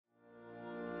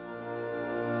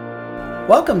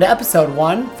Welcome to episode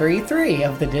 133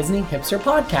 of the Disney Hipster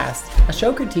Podcast, a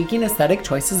show critiquing aesthetic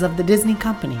choices of the Disney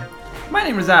company. My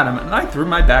name is Adam, and I threw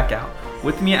my back out.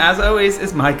 With me, as always,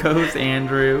 is my co-host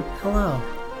Andrew. Hello.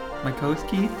 My co-host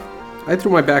Keith. I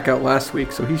threw my back out last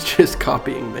week, so he's just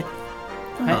copying me.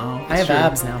 I have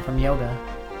abs now from yoga.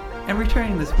 And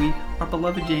returning this week, our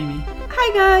beloved Jamie.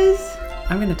 Hi guys.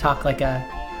 I'm going to talk like a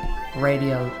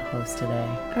radio host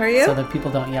today. Are you? So that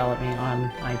people don't yell at me on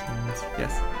iTunes.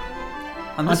 Yes.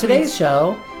 On today's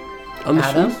show, On the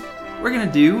Adam, Swiss, we're going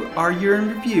to do our year in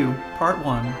review, part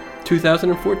 1.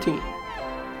 2014.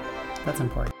 that's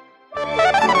important.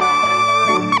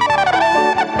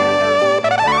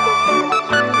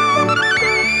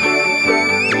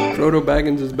 Frodo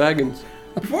Baggins is Baggins.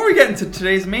 Before we get into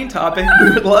today's main topic,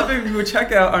 we would love if you would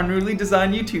check out our newly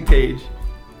designed YouTube page,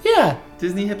 Yeah,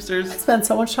 Disney I Hipsters. spent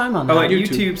so much time on that. Oh, at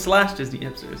YouTube. YouTube/Disney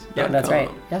Hipsters. Yeah, Yeah, that's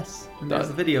right. Yes. and there's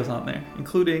the videos on there,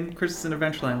 including Christmas in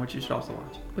Adventureland, which you should also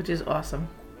watch. Which is awesome.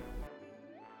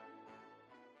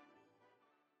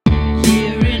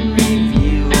 Year in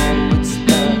review, it's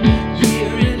the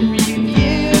year in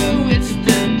review, it's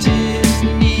the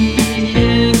Disney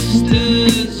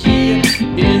Hipsters year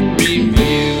in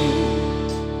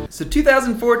review. So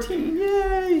 2014,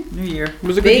 yay! New year. It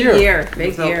was a good Big year. year.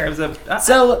 Big It was year.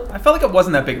 So- I felt like it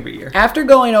wasn't that big of a year. After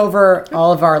going over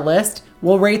all of our list,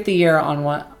 we'll rate the year on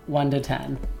 1 to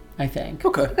 10, I think.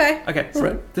 Okay. Okay. Okay, so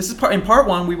Right. this is in part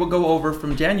 1. We will go over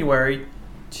from January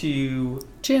to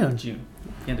June. June,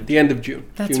 the end of The June. end of June.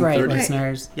 That's June right, 30th.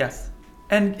 listeners. Yes,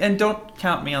 and don't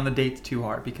count me on the dates too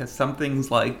hard because some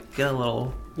things like get a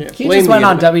little. Yeah, He blame just the went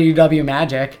on internet. WW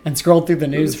Magic and scrolled through the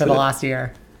news That's for the it. last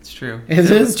year. It's true. It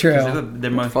is true. 'Cause they're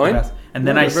most Fine. the best. And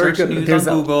then No, I they're very searched good. news There's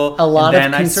on Google. a lot and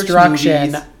of then I searched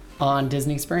construction movies. on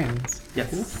Disney Springs.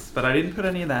 Yes, but I didn't put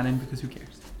any of that in because who cares?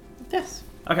 Yes.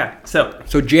 Okay, so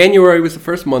So January was the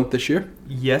first month this year.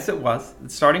 yes, it was.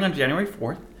 Starting on January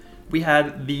 4th, we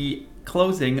had the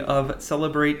closing of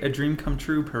Celebrate a Dream Come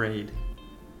True parade.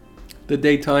 The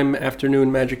daytime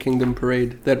afternoon Magic Kingdom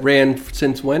parade that ran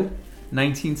since when?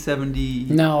 1970.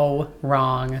 No,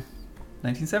 wrong.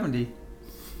 1970.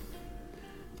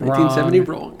 1970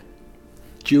 wrong.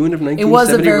 June of It was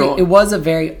 1970 wrong. it was a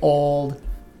very old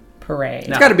parade.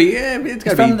 It's got to be. It's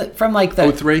got to be. From like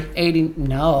the 03? 80.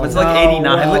 No, It's like no, 89.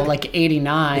 well, Like- like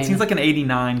 89. It seems like an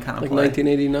 89 kind of like play.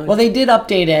 1989. Well, they did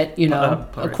update it,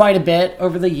 Parade. quite a bit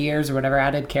over the years or whatever,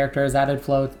 added characters, added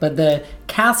floats, but the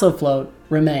castle float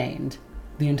remained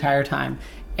the entire time.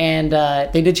 And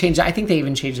they did change, I think they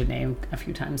even changed the name a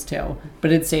few times too,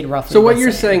 but it stayed roughly So what the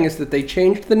you're same. saying is that they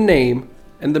changed the name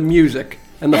and the music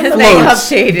and the And floats,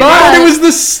 they updated but it. it was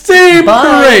the same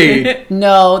But- parade.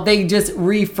 No, they just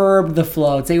refurbed the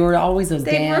floats. They were always those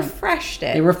They damn... refreshed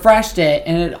it. They refreshed it,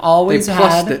 and it always They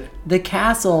plussed had it. the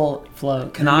castle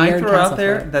float. Can the I mirrored throw out castle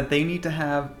there float. that they need to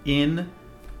have in,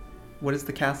 what is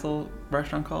the castle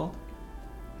restaurant called?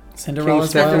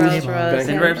 Cinderella's King Royal Cinderella's Table. Royal Bank.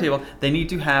 Cinderella table. They need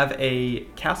to have a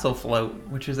castle float,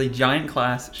 which is a giant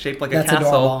glass shaped like a That's castle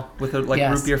adorable. with a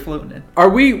Yes. root beer floating in. Are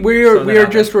we? We So are they're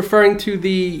out just referring to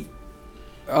the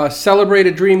Celebrate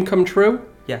a Dream Come True.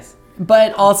 Yes.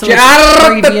 But also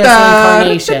Ja-da-da-da-da.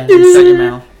 its previous incarnations. Shut your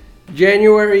mouth.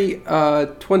 January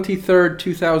 23rd,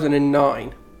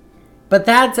 2009. But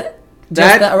that's just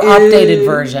That the updated is-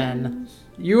 version.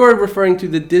 You are referring to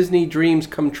the Disney Dreams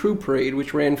Come True parade,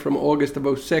 which ran from August of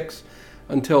 06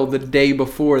 until the day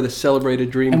before the Celebrate a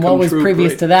Dream And Come what was True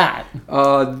previous parade. to that?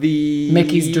 The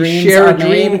Mickey's Dreams Share Are a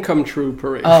Dream Made? Come True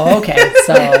parade. Oh, okay.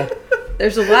 So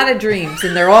There's a lot of dreams,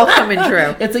 and they're all coming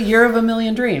true. it's a year of a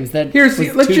million dreams. That Here's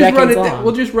was let's 2 just run it. decades long.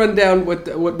 We'll just run down what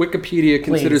Wikipedia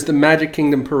considers Please. the Magic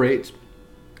Kingdom parades,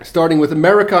 starting with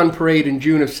American Parade in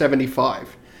June of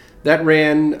 '75. That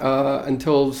ran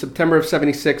until September of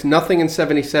 '76. Nothing in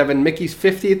 '77. Mickey's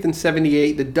 50th in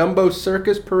 '78. The Dumbo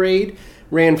Circus Parade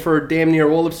ran for damn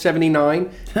near all of '79.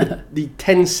 The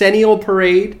Tencennial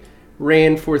Parade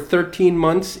ran for 13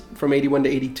 months from '81 to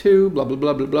 '82. Blah blah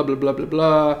blah blah blah blah blah blah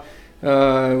blah.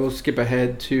 We'll skip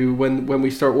ahead to when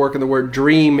we start working the word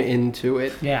dream into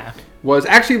it. Yeah. We'll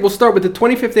start with the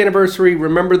 25th anniversary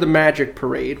Remember the Magic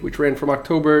Parade, which ran from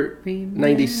October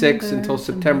 96 until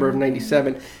September of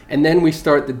 97. And then we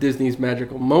start the Disney's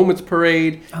Magical Moments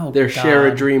Parade, Oh, their Share a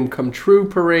God. Dream Come True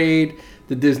Parade,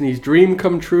 the Disney's Dream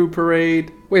Come True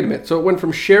Parade. Wait a minute. So it went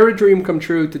from Share a Dream Come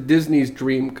True to Disney's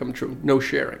Dream Come True. No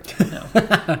sharing.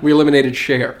 We eliminated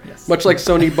share. Yes. Much like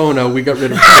Sony Bono, we got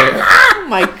rid of share. Oh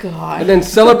my God. And then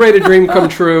Celebrate a Dream Come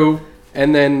True,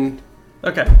 and then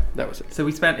Okay, That was it. so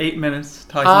we spent 8 minutes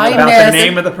talking I about missed- the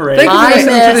name of the parade. Thank you for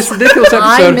listening to this ridiculous episode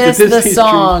I of missed the the Disney's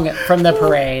song from the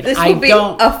parade. This I will be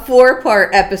don't. a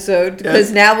 4-part episode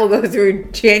because now we'll go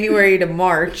through January to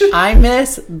March. I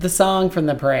miss the song from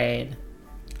the parade.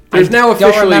 There's now Don't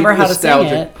officially remember how to nostalgic.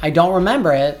 sing it. I don't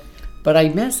remember it, but I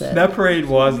miss it. That parade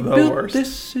was the Built worst.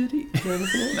 this city.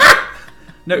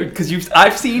 No, because I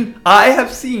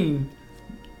have seen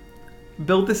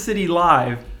Build the City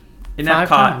live in 5 Epcot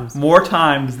times. more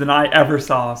times than I ever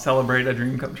saw Celebrate a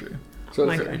Dream Come True. So,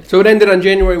 My God. so it ended on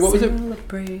January. What was it?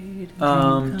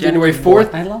 January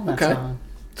 4th. I love that Okay. song.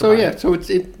 So yeah, so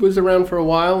it was around for a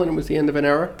while, and it was the end of an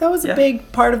era. That was Yeah. a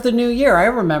big part of the new year. I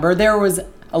remember there was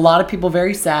a lot of people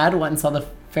very sad went and saw the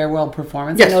farewell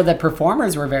performance. Yes. I know that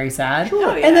performers were very sad.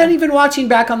 Oh, yeah. And then even watching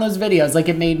back on those videos, like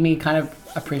it made me kind of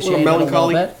appreciate it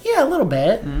melancholy. a little bit. Yeah, a little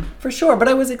bit, for sure. But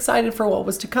I was excited for what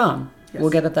was to come. Yes.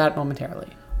 We'll get at that momentarily.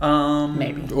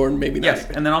 Maybe. Maybe. Or maybe not. Yes,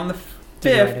 and then on the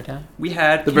Did you write it 5th, down? we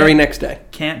had The very next day.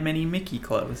 Camp Mini Mickey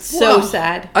close. So Wow.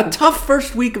 sad. A tough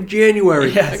first week of January.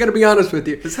 Yes. I got to be honest with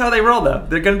you. This is how they roll, though.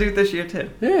 They're going to do it this year, too.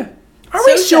 Yeah. Are So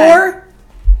we sad. sure?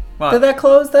 What? Did that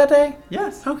close that day?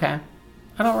 Yes. Okay.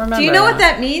 I don't remember. Do you know what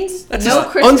that means? That's no an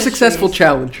Christmas unsuccessful trees.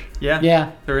 challenge. Yeah.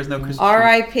 Yeah. There is no Christmas tree.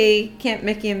 R.I.P. Camp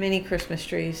Mickey and Minnie Christmas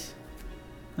trees.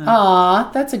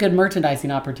 Aw, that's a good merchandising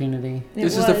opportunity. It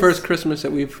This is the was. first Christmas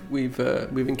that we've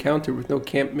encountered with no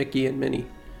Camp Mickey and Minnie,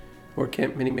 or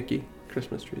Camp Mini Mickey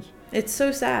Christmas trees. It's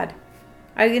so sad.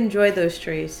 I enjoyed those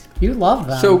trees. You love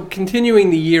them. So continuing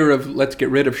the year of let's get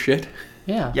rid of shit.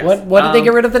 yeah. Yes. What did they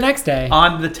get rid of the next day?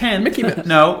 On the 10th, Mickey Mouse.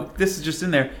 No, this is just in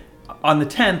there. On the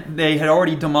 10th, they had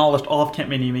already demolished all of Camp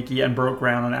Mini Mickey and broke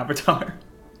ground on Avatar.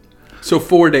 So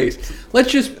 4 days.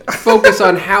 Let's just focus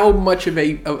on how much of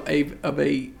an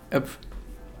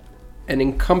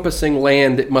encompassing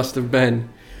land it must have been,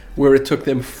 where it took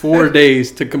them 4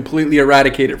 days to completely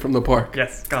eradicate it from the park.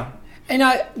 Yes, gone. And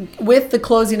with the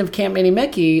closing of Camp Mini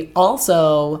Mickey,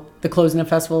 also the closing of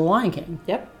Festival of the Lion King.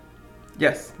 Yep.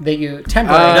 Yes. That you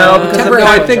temporary. No, because temporary no,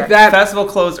 I closure. think that Festival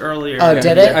closed earlier. Oh,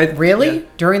 did it? I- really? yeah.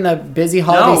 During the busy No,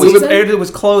 holiday it was, season? it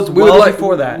was closed we well would like,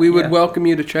 before that. We would Yeah. welcome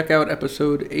you to check out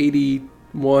episode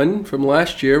 81 from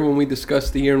last year when we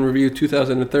discussed the year in review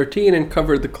 2013 and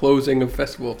covered the closing of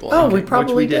Festival of the Lion Oh, King. we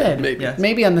probably did. Maybe. Yes.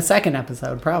 Maybe on the second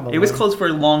episode, probably. It was closed for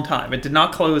a long time. It did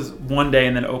not close one day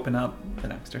and then open up the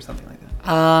next or something like that.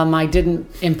 I didn't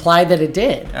imply that it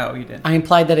did. Oh, you did. I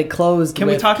implied that it closed. Can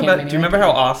we with talk Camp about? Mini Do you remember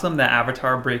Mickey. how awesome the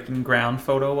Avatar breaking ground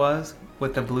photo was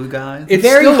with the blue guys? It's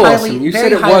Very still highly- awesome. You very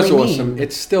said it was highly awesome. memed.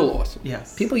 It's still awesome.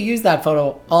 Yes. People use that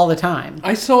photo all the time?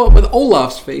 I saw it with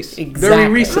Olaf's face very Exactly.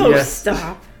 recently. Yes.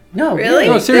 Stop. No, Really?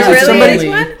 No, Is seriously, there somebody really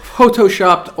one?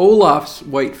 photoshopped Olaf's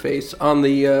white face on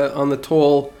the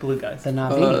tall blue guys. The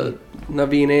Navi.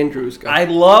 Naveen Andrews guy. I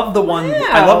love the one. I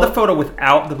Wow. love the photo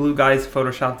without the blue guys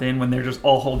photoshopped in when they're just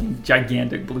all holding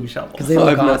gigantic blue shovels. 'Cause they look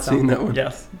I've not awesome. seen that one.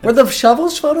 Yes. Were the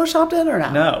shovels photoshopped in or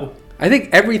not? No. I think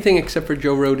everything except for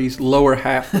Joe Rohde's lower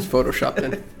half was photoshopped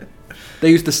in. They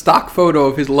used a stock photo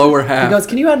of his lower half. He goes,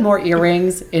 can you add more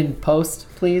earrings in post,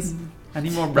 please? I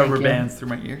need more rubber you. bands through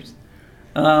my ears.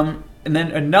 And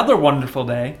then another wonderful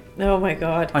day Oh my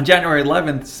god. on January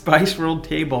 11th, Spice World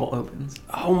Table opens.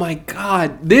 Oh my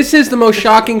God! This is the most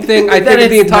shocking thing I That think of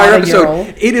the it's entire not a year episode. old.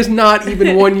 It is not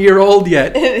even 1 year old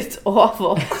yet. It's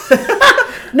awful.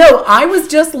 No, I was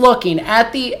just looking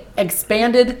at the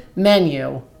expanded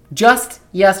menu just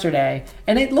yesterday,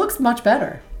 and it looks much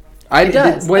better. It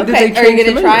does. When did Okay, they are you change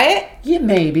the gonna menu? try it? Yeah,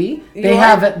 maybe. You They are?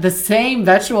 have the same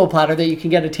vegetable platter that you can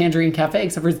get at Tangerine Cafe,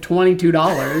 except for it's $22.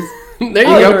 There you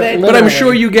Oh, go. literally. But I'm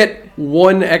sure you get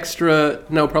one extra.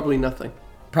 No, probably nothing.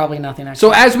 Probably nothing extra.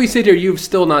 So as we sit here, you've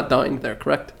still not dined there,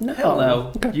 correct? No.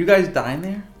 Hello. You guys dine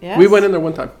there? Yes. We went in there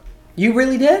one time. You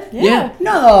really did? Yeah.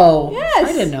 No. Yes.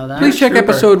 I didn't know that. Please check Trooper.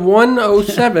 episode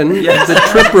 107, the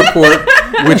trip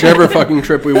report, whichever fucking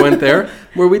trip we went there,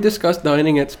 where we discussed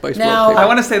dining at Spice Now- World I Table.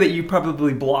 want to say that you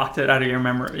probably blocked it out of your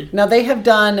memory. Now, they have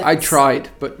done I tried,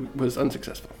 but was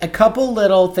unsuccessful. a couple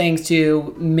little things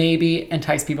to maybe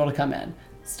entice people to come in.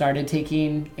 Started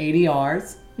taking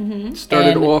ADRs,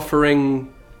 Started And-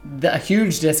 offering a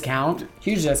huge discount,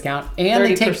 and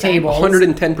they take 30%. tables.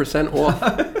 110% off.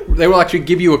 They will actually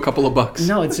give you a couple of bucks.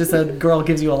 No, it's just a girl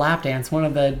gives you a lap dance. One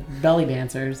of the belly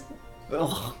dancers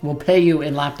will pay you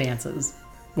in lap dances,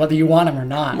 whether you want them or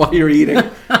not. While you're eating.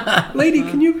 Lady,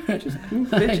 can you just move?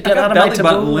 Bitch, Get I out got of my belly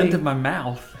button tabbouleh. into my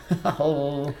mouth.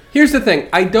 Oh. Here's the thing.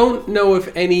 I don't know if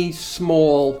any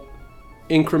small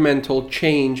incremental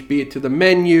change, be it to the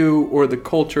menu or the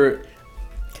culture,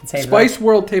 Can save Spice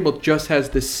World Table just has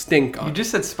this stink on You it.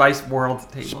 just said Spice World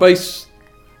Table. Spice.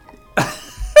 that.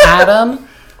 Adam,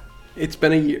 It's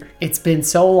been a year. It's been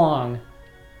so long.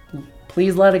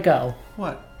 Please let it go.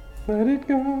 What? Let it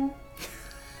go.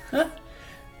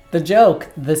 The joke,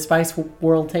 the Spice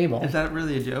World table. Is that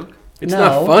really a joke? It's No.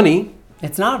 not funny.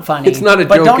 It's not funny. It's not a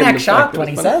but joke don't in act the fact shocked that when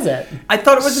he it's funny. says it. I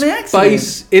thought it was an accident.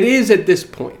 Spice, it is at this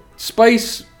point.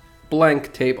 Spice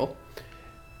blank table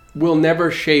will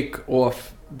never shake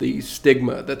off the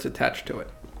stigma that's attached to it.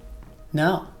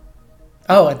 No.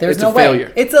 Oh, there's It's no a way.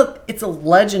 failure. It's a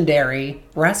legendary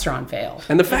restaurant fail.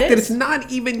 And the fact It that is. it's not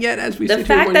even yet as we The sit here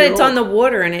fact 1 that year it's old. on the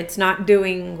water and it's not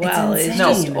doing well is insane.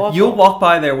 just No, awful. you'll walk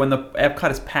by there when the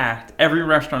Epcot is packed. Every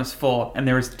restaurant is full, and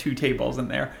there is 2 tables in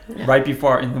there right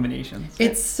before Illuminations.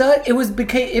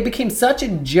 It became such a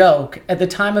joke at the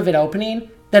time of it opening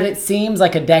that it seems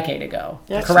like a decade ago.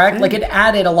 That's correct? the Like thing. it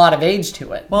added a lot of age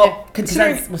to it. Well,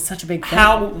 considering considering it was such a big thing.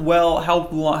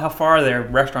 how far their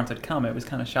restaurants had come, it was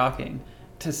kind of shocking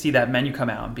to see that menu come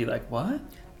out and be like, what?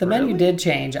 The menu Really? did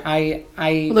change.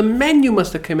 Well, the menu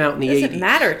must have come out in the It 80s. doesn't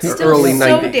matter. It's or still early so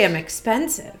 90s. damn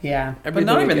expensive. yeah. But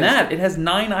not even against that. It has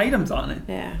 9 items on it.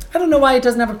 Yeah. I don't know why it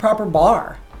doesn't have a proper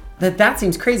bar. That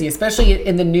seems crazy, especially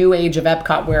in the new age of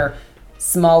Epcot where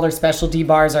smaller specialty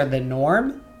bars are the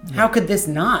norm. How could this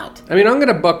not? I mean, I'm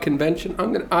gonna buck convention.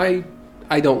 I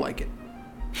don't like it.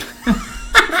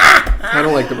 I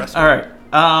don't like the rest. All right.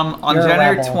 On You're a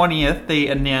January rebel. 20th, they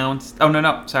announced. Oh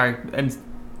no, sorry. And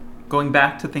going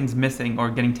back to things missing or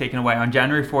getting taken away, on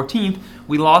January 14th,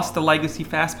 we lost the Legacy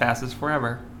Fast Passes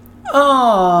forever.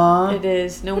 Aww. It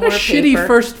is. No What more a shitty paper.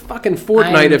 first fucking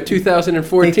fortnight of They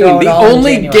 2014. throw it The all in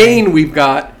only January. gain we've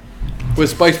got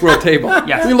was Spice World Table.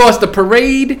 Yes. We lost the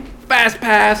parade, Fast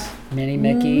Pass, Mini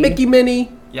Mickey. Mickey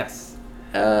Minnie, Yes.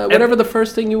 whatever the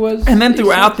first thing you was. And then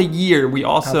throughout the year, we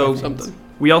also something.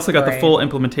 got the Right. full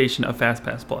implementation of Fast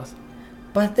Pass Plus.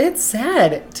 But it's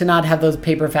sad to not have those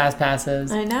paper fast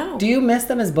passes. I know. Do you miss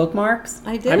them as bookmarks?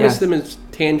 I did. I miss Yes. them as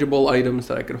tangible items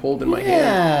that I could hold in my hand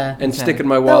Yeah. and Okay. stick in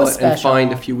my That was wallet and special.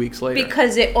 find a few weeks later.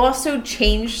 Because it also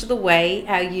changed the way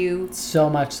how you, So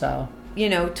much so.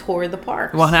 tour the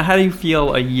parks. Well, now how do you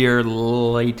feel a year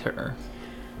later?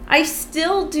 I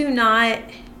still do not.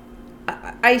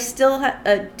 I still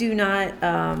do not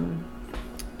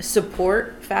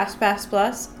support Fast Pass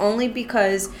Plus only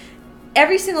because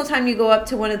every single time you go up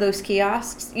to one of those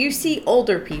kiosks, you see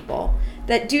older people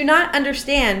that do not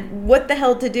understand what the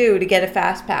hell to do to get a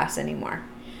Fast Pass anymore.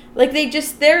 Like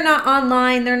they're not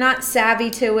online. They're not savvy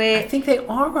to I it. think they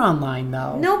are online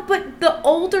though. No, but the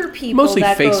older people Mostly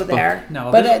that go Facebook. there. No,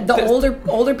 But there's- the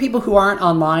older people who aren't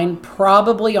online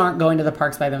probably aren't going to the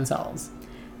parks by themselves.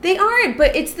 They aren't,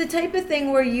 but it's the type of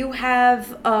thing where you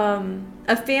have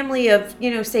a family of,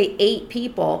 say 8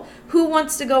 people. Who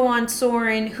wants to go on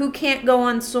Soarin'? Who can't go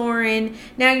on Soarin'?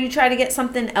 Now you try to get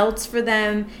something else for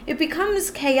them. It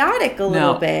becomes chaotic a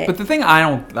little bit. But the thing I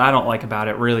don't like about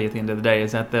it really at the end of the day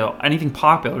is that anything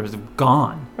popular is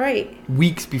gone Right,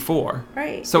 weeks before.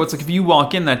 right. So it's like if you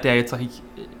walk in that day, it's like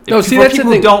No, see, for that's the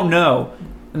people who thing. don't know,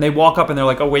 and they walk up and they're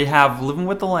like, "Oh, we have Living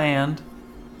with the Land,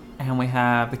 and we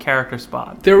have the character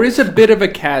spot." There is a bit of a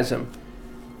chasm.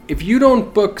 If you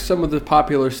don't book some of the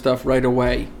popular stuff right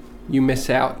away, you miss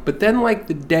out. But then, like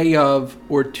the day of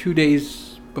or 2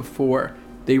 days before,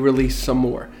 they release some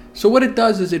more. So what it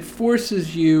does is it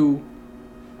forces you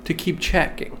to keep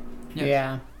checking. Yes.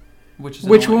 Yeah. Which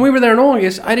When annoying. we were there in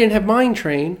August, I didn't have Mine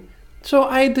Train, so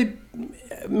I had to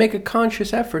make a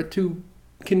conscious effort to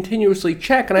continuously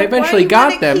check, and I But why eventually do you got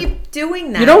wanna them. Keep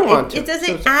doing that. You don't want to. It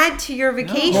doesn't So- add to your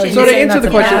vacation. No, So you're to saying answer the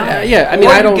that's question, allowed. yeah, I mean,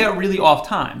 or I you don't. get really off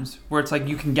times where it's like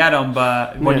you can get them,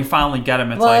 but when Yeah. you finally get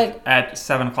them, it's But- like at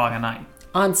 7:00 at night.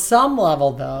 On some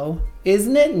level, though,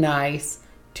 isn't it nice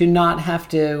to not have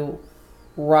to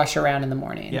rush around in the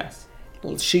morning? Yes.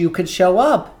 So you could show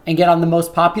up and get on the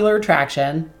most popular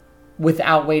attraction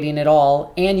without waiting at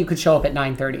all, and you could show up at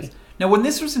 9:30. Now, when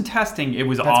this was in testing, it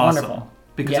was That's awesome wonderful.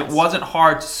 because Yes. it wasn't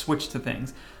hard to switch to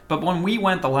things. But when we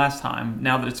went the last time,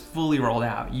 now that it's fully rolled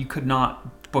out, you could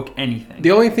not book anything.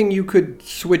 The only thing you could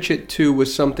switch it to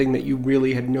was something that you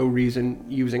really had no reason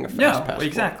using a fast No, pass for.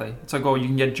 exactly. It's like, oh, you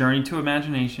can get Journey to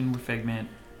Imagination with Figment.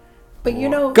 But you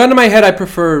know, Gun to my head, I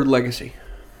prefer Legacy.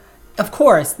 of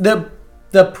course, the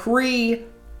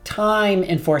pre-time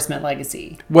enforcement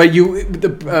legacy. Well,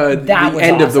 the That was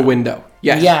end of the awesome. window.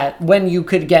 Yes. Yeah, when you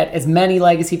could get as many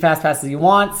legacy fast passes as you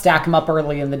want, stack them up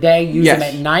early in the day, use Yes. them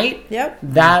at night. Yep.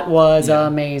 That was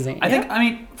amazing. I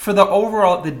mean, for the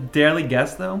overall, the daily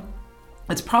guest, though,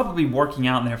 it's probably working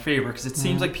out in their favor because it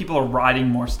seems like people are riding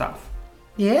more stuff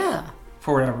Yeah.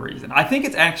 for whatever reason. I think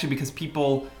it's actually because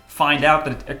people find out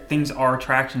that things are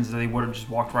attractions that they would have just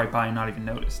walked right by and not even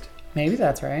noticed. Maybe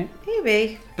that's right.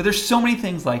 Maybe. But there's so many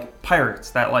things like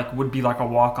Pirates that like would be like a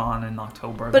walk on in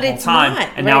October But the whole it's time, not,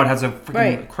 and now right. it has a freaking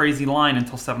Right. crazy line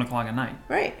until 7:00 at night.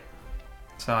 Right.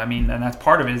 So I mean, and that's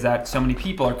part of it is that so many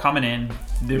people are coming in.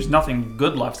 There's nothing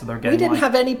good left, so they're getting. We didn't like,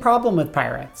 have any problem with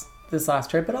pirates this last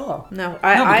trip at all. No,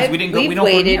 because we didn't go- we we've don't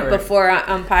go waited near it. before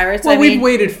on Pirates. Well, I we've mean,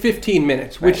 waited 15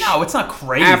 minutes, which No, it's not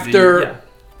crazy. after Yeah.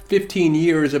 15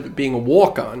 years of it being a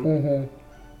walk-on,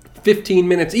 15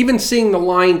 minutes, even seeing the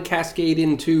line cascade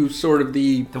into sort of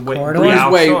the the way, Corridor?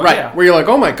 breezeway, outdoor, right, Yeah. where you're like,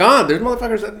 oh my god, there's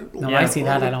motherfuckers that... No, Yeah. I see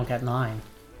that. I don't get in line.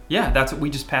 Yeah, that's we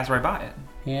just pass right by it.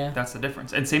 Yeah. That's the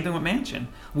difference. And same thing with Mansion.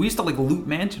 We used to like loop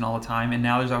Mansion all the time, and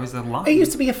now there's always a line. It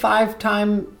used to be a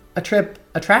 5-time a trip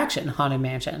attraction, Haunted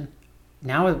Mansion.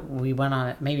 Now we went on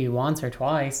it maybe once or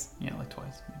twice Yeah, like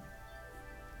twice. Maybe.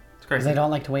 It's because crazy. I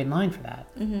don't like to wait in line for that.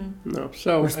 No,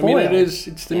 so, We're I mean, spoiled.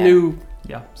 it's the Yeah. new...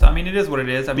 Yeah. So I mean, it is what it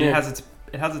is. I mean, Yeah.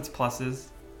 it has its pluses.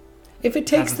 If it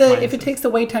takes Has its if it minuses. takes the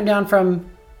wait time down from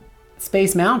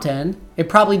Space Mountain, it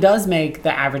probably does make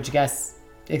the average guest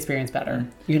experience better.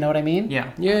 You know what I mean? Yeah.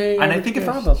 Yeah, And I think if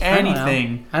Probably. I don't know.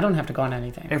 anything, I don't have to go on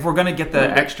anything. if we're gonna get the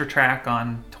extra track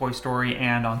on Toy Story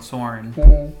and on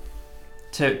Soarin'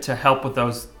 to help with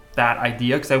that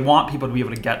idea, because I want people to be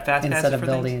able to get fast Instead passes of for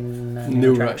things. building a new new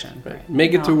ride. attraction. Right. Right.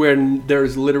 Make it to No. where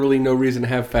there's literally no reason to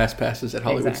have fast passes at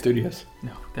Hollywood Exactly. Studios.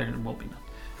 No, there will be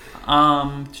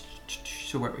none.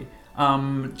 So where are we?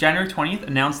 January 20th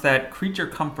announced that Creature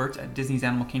Comforts at Disney's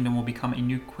Animal Kingdom will become a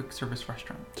new quick service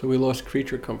restaurant. So we lost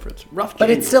Creature Comforts. Rough But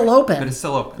it's still January. But open. it's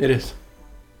still open. It is.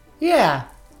 Yeah.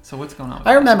 So what's going on with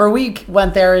I that? remember we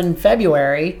went there in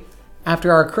February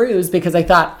after our cruise because I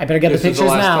thought I better get This the is the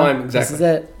pictures last now. time, This is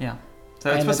exactly. it. Yeah. So it's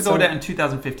And supposed to it's go so- down in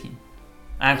 2015.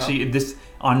 Actually, this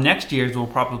on next year's will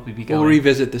probably be going. We'll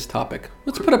revisit this topic.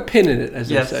 Let's put a pin in it, as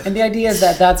Yes. they say. And the idea is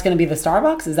that that's going to be the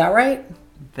Starbucks. Is that right?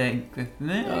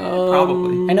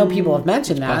 Probably. I know people have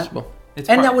mentioned that. Possible. It's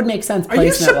And prob- that would make sense Are you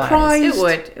placement-wise. surprised? it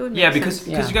would. It would. Yeah, make because sense.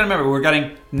 Yeah. you got to remember we're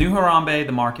getting New Harambe,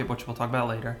 the market, which we'll talk about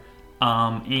later,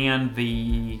 and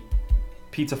the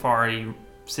Pizzafari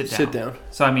sit down. Sit down.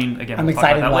 So I mean, again, I'm we'll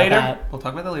excited talk about about that later. that. We'll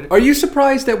talk about that later. Are you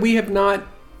surprised that we have not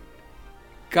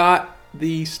got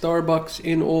the Starbucks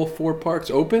in all 4 parks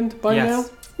opened by Yes. now?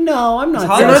 No, I'm not.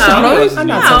 Hollywood so shocked. Studios I'm is not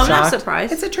new. so No, I'm not shocked.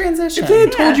 surprised. It's a transition. If they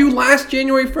had told Yeah. you last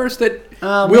January 1st that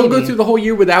we'll go maybe. through the whole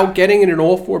year without getting it in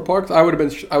all 4 parks, I would have been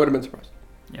surprised.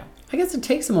 Yeah. I guess it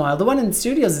takes them a while. The one in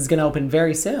studios is going to open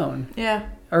very soon, Yeah.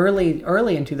 early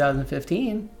in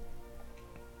 2015.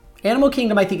 Animal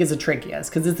Kingdom, I think, is the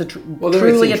trickiest because it's Well, there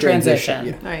truly is a transition.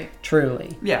 yeah. Right.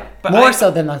 Truly, Yeah, but more I,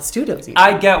 so than the studios. Even.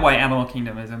 I get why Animal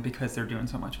Kingdom isn't because they're doing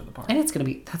so much of the park. and it's going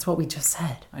to be. That's what we just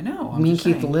said. I know. I'm Me and just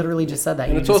Keith saying. literally just said that.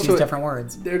 And You it's just also- use different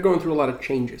words. They're going through a lot of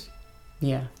changes.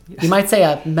 Yeah, you might say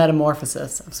a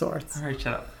metamorphosis of sorts. All right,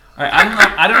 shut up. All right,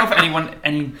 I don't know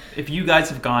if if you guys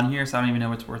have gone here, so I don't even know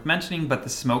what's worth mentioning. But the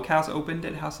Smokehouse opened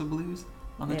at House of Blues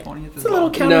on the 20th. It's a little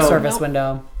counter No. service Nope.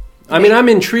 window. I mean, I'm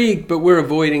intrigued, but we're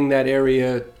avoiding that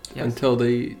area Yes. until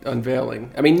the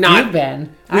unveiling. I mean, You've not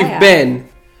been. I we've have. been.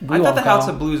 We I thought won't the House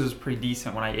go. of Blues was pretty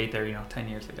decent when I ate there, 10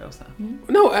 years ago. So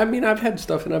No, I mean, I've had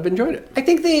stuff and I've enjoyed it. I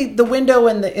think the window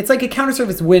and it's like a counter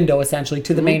service window essentially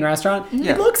to the main restaurant.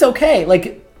 Yeah. It looks okay,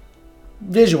 like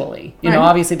visually. You know, Right.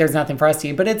 obviously there's nothing for us to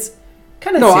eat, but it's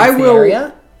kind of No, I the will-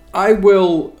 area. I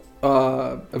will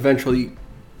eventually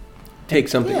take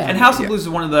something. Yeah. And House of Blues is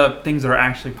one of the things that are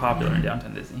actually popular in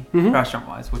Downtown Disney,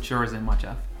 restaurant-wise, which yours isn't much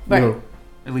of, Right. No.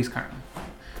 at least currently.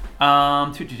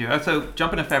 So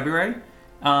jumping to February.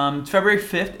 February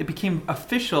 5th, it became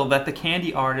official that the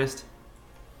candy artist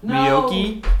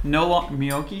Miyoki,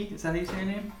 Miyoki, is that how you say her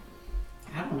name?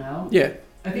 I don't know. Yeah,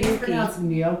 I think it's pronounced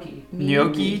gnocchi.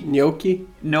 Miyoki, gnocchi.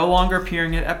 no longer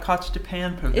appearing at Epcot's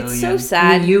Japan Pavilion. It's so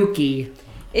sad. Miyuki.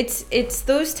 It's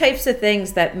those types of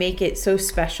things that make it so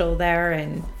special there,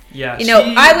 and Yeah, you know,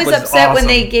 she I was upset when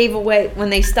they awesome. when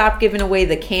they stopped giving away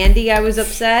the candy. I was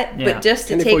upset, Yeah. but just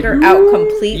to And they take go, her out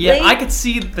completely, Yeah, I could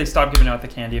see that they stopped giving out the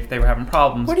candy if they were having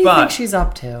problems. What do you but think she's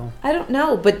up to? I don't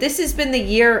know. But this has been the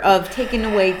year of taking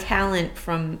away talent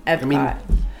from Epcot. mean,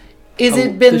 Is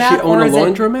it been Does that she own or a is it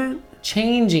laundromat?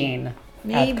 changing?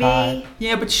 Maybe. Epcot?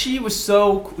 yeah, but she was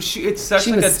so it's such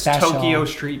She like a was special. Tokyo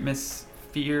street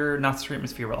atmosphere, not street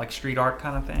atmosphere, but like street art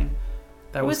kind of thing.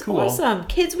 That It was, was cool. awesome.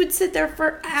 Kids would sit there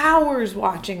for hours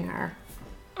watching her.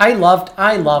 I loved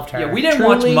her. Yeah, we didn't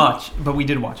Truly. watch much, but we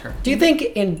did watch her. Do you think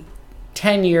in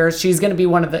 10 years she's going to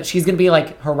be she's going to be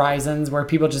like Horizons where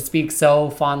people just speak so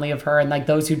fondly of her and like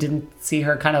those who didn't see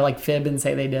her kind of like fib and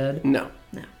say they did? No.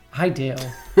 I do.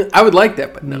 I would like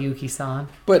that, but no. Miyuki-san.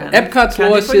 But Candy- Epcot's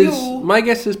candy loss for is, you. my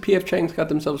guess is PF Chang's got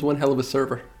themselves one hell of a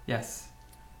server. Yes.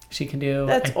 She can do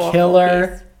That's a awful, killer.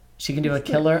 Keith. She can do a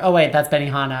killer. Oh wait, that's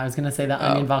Benihana. I was gonna say the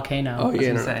onion volcano. Oh I was yeah,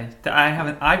 gonna no.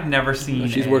 say I've never seen.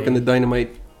 She's working the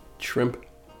dynamite shrimp.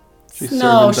 She's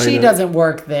No, serving she dynamite. doesn't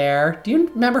work there. Do you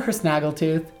remember her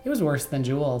snaggletooth? It was worse than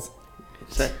Jules.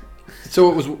 So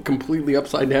it was completely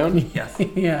upside down. Yes.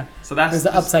 Yeah. So It that's was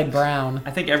the upside brown. I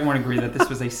think everyone agreed that this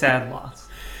was a sad loss.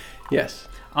 Yes.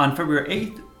 On February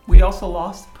 8th, we also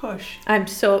lost Push. I'm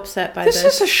so upset by This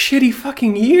this. is a shitty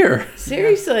fucking year.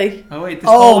 Seriously. Oh wait, this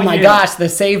Oh whole my year- gosh, the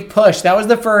save push. That was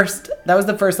the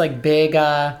first like big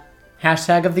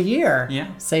hashtag of the year. Yeah.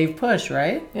 Save push,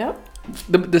 right? Yep.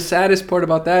 The saddest part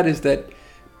about that is that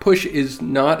Push is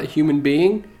not a human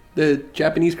being. The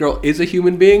Japanese girl is a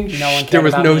human being. No one There cared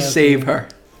was about no Miyuki. save her.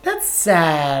 That's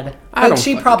sad. I But don't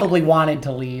she fucking probably wanted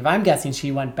to leave. I'm guessing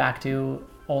she went back to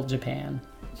old Japan.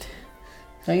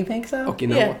 Don't you think so? Okay,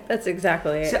 no. Yeah, that's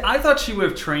exactly it. See, I thought she would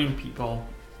have trained people.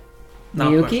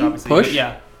 Not Miyuki? Push, obviously. Push? but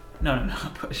Yeah. No,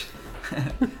 not Push.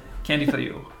 Candy for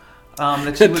you.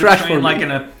 That she would Trash have for trained me. like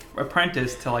an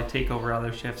apprentice to like take over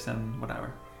other shifts and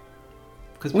whatever.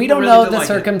 Because We don't know the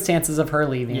circumstances of her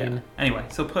leaving. Yeah. Anyway,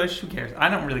 so Push, who cares? I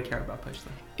don't really care about Push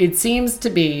though. It seems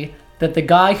to be that the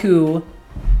guy who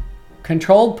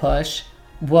controlled Push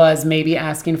was maybe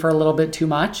asking for a little bit too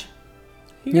much,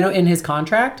 in his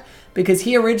contract, because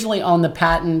he originally owned the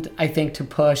patent, I think, to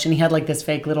Push, and he had like this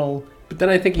fake little But then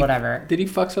I think whatever. Did he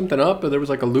fuck something up? Or there was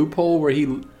like a loophole where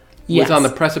he Yes. was on the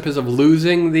precipice of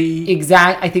losing the.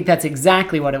 I think that's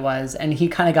exactly what it was, and he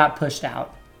kind of got pushed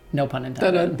out. No pun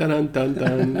intended. Dun, dun, dun,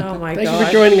 dun, dun. Oh my Thank you gosh.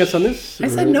 for joining us on this. I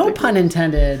said no pun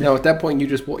intended. No, at that point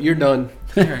you're done.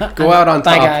 Go out on top.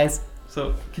 Bye, guys.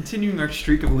 So continuing our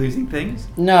streak of losing things.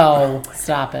 No,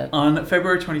 stop it. On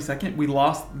February 22nd, we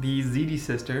lost the ZD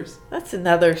sisters. That's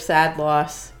another sad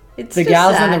loss. It's The just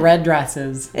gals sad. in the red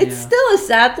dresses. It's Yeah. still a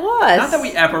sad loss. Not that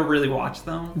we ever really watched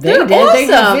them. They They're did. awesome.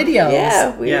 They had videos.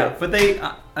 Yeah, we Yeah, but they,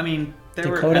 I mean, they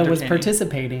were Dakota was entertaining.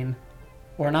 participating,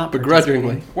 or not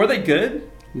Begrudgingly. Were they good?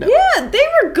 No. Yeah, they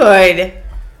were good.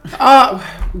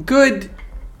 Good.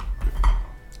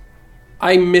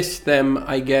 I miss them,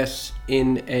 I guess,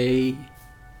 in a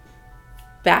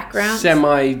Background.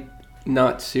 semi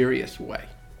not serious way.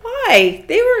 Why?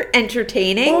 They were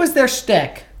entertaining. What was their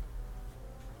shtick?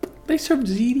 They served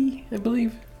ziti, I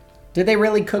believe. Did they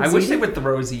really cook I wish ziti? they would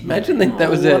throw Z. Imagine that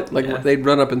was it. Like Yeah. they'd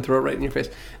run up and throw it right in your face.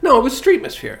 No, it was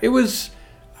Streetmosphere. It was.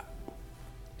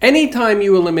 Anytime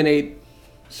you eliminate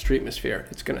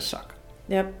Streetmosphere, it's gonna suck.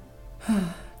 Yep.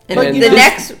 And And the this-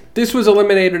 next, This was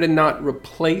eliminated and not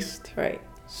replaced, right?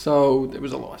 so it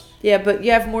was a loss. Yeah, but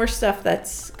you have more stuff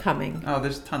that's coming. Oh,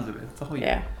 there's tons of it. It's a whole year.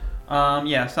 Yeah.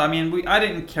 Yeah. So I mean, I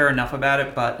didn't care enough about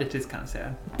it, but it is kind of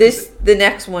sad. The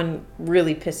next one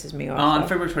really pisses me off. On though.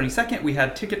 February 22nd, we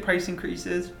had ticket price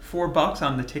increases, $4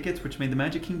 on the tickets, which made the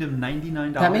Magic Kingdom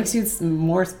 $99. That makes you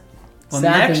more Well,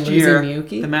 sad next than year, losing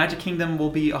Miyuki? the Magic Kingdom will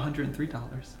be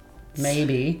 $103.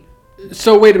 Maybe.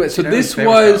 So wait a minute. So That was this favorite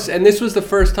was, though. and this was the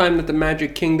first time that the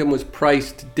Magic Kingdom was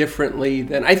priced differently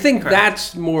than. I think Correct.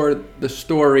 that's more the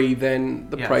story than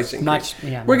the Yes. price increase. Much,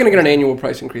 yeah. We're going to get an annual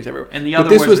price increase everywhere. And the but other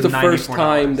this was was the the first $94,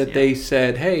 time that yeah. they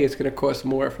said, "Hey, it's going to cost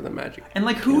more for the Magic." And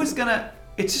like, who is gonna?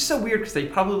 It's just so weird because they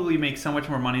probably make so much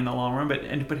more money in the long run,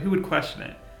 but who would question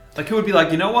it? Like, who would be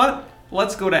like, you know what?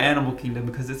 Let's go to Animal Kingdom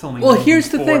because it's only. Well, here's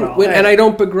the thing, $4. and I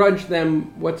don't begrudge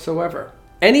them whatsoever.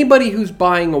 Anybody who's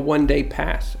buying a one-day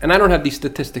pass, and I don't have these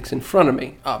statistics in front of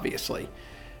me, obviously,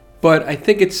 but I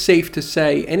think it's safe to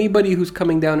say anybody who's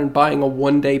coming down and buying a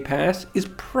one-day pass is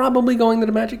probably going to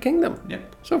the Magic Kingdom.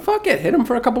 Yep. So fuck it, hit them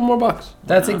for a couple more bucks.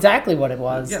 That's exactly what it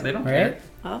was. Yeah, they don't right? care.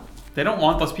 Oh. They don't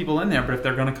want those people in there, but if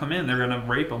they're gonna come in, they're gonna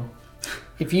rape them.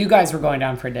 If you guys were going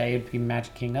down for a day, it'd be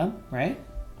Magic Kingdom, right?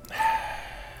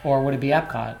 Or would it be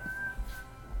Epcot?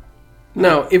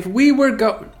 No, if we were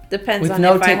Depends With on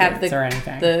no if I have tickets or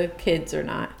anything. the kids or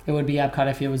not. It would be Epcot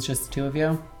if it was just the two of you.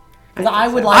 I Because I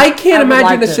think would so. like. I can't would imagine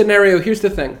like a to- scenario. Here's the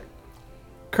thing.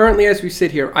 Currently, as we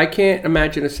sit here, I can't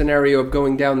imagine a scenario of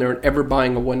going down there and ever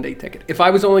buying a one-day ticket. If I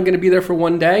was only going to be there for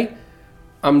one day,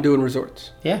 I'm doing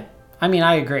resorts. Yeah, I mean,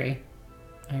 I agree.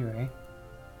 I agree.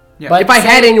 Yeah. But If I say-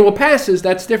 had annual passes,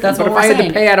 that's different. that's But what if we're I had saying.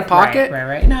 to pay out of pocket,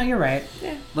 right. No, you're right.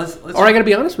 let's or I got to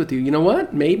be honest with you, you know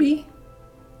what? Maybe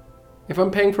if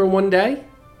I'm paying for one day,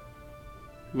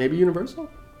 maybe Universal.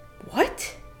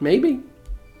 What? Maybe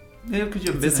yeah, because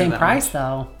you have It's the business same that price much.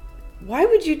 though. Why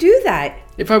would you do that?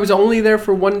 if I was only there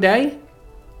for one day.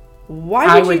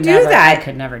 Why would you do never, I that?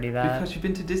 could never do that. Because you've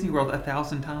been to Disney World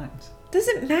 1,000 times.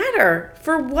 Doesn't matter.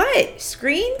 For what?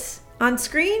 Screens? On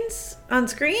screens? On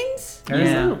screens? There is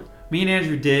Yeah. no- Me and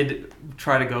Andrew did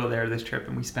try to go there this trip,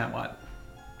 and we spent what?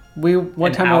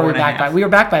 What An time hour were we and a back by? half. We were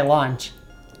back by lunch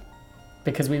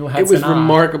because we had It was Sanaa.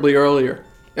 remarkably earlier.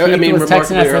 I mean, was texting us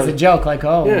remarkably as a early. joke, like,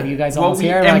 "Oh, Yeah. you guys Well, almost we,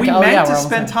 here?" and Like, we "Oh meant yeah, to we're almost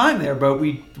spend there." time there, but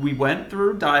we went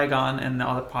through Diagon and the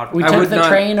other part. We I took would the not-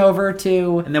 train over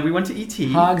to And then we went to ET.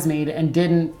 Hogsmeade and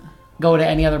didn't go to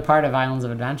any other part of Islands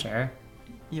of Adventure.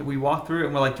 Yeah, we walked through it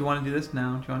and we're like, do you want to do this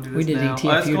now? Do you want to do We this did now? ET a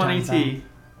Let's few go on times, ET.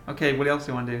 Okay, what else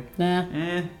do you want to do? Nah.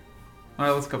 All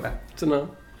right, let's go back. So no.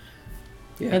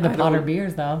 We Yeah, had the I Potter don't-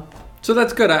 beers though. So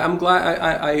that's good. I'm glad.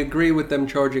 I agree with them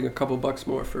charging a couple bucks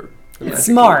more for. the It's Magic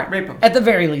smart. Rainbow. At the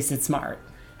very least, it's smart,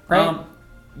 right?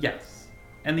 Yes.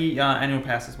 And the annual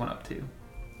passes went up too.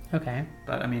 Okay.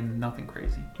 But I mean, nothing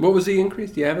crazy. Kingdom. What was the increase?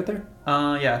 Do you have it there?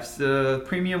 Yes, the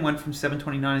premium went from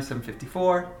 $729 to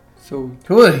 $754. So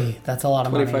Ooh, that's a lot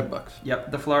of 25 money. bucks.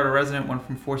 Yep, the Florida resident went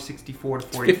from $464 to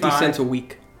 $45. 50 cents a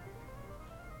week.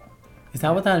 Is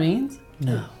that what that means?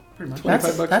 No. Pretty much. 25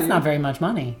 That's bucks a not year? very much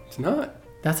money. It's not.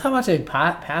 That's how much a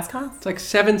pass costs? It's like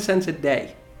 7 cents a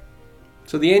day.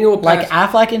 So the annual pass. Like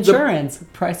Aflac Insurance,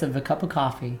 price of a cup of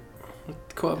coffee.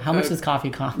 How much does coffee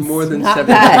cost? More than Not 7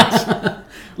 bad. cents.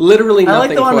 Literally I nothing.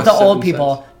 like the one with the costs old 7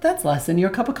 people. cents. That's less than your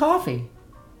cup of coffee.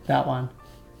 That one.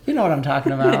 You know what I'm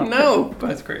talking about. No, but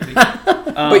That's crazy.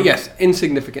 but yes,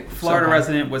 insignificant. Florida So-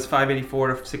 resident was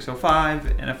 $584 to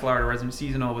 $605, and a Florida resident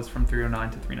seasonal was from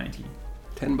 $309 to $319.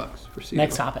 $10 for season.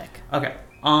 Next topic. Okay.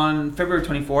 On February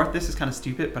 24th, this is kind of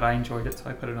stupid, but I enjoyed it, so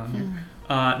I put it on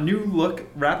here. New look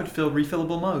rapid fill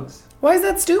refillable mugs. Why is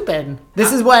that stupid?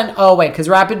 This is when, because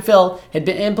Rapid Fill had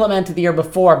been implemented the year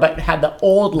before, but had the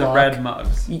old The look. red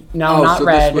mugs. No, Oh, not so this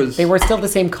red. was- They were still the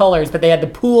same colors, but they had the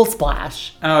pool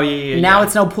splash. Oh, yeah. Now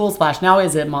it's no pool splash. Now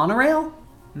is it monorail?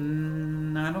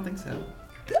 No, I don't think so.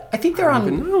 I think they're I don't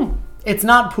even on. know. It's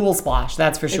not pool splash,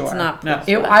 that's for sure. It's not. No.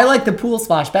 I like the pool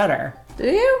splash better Do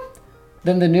you?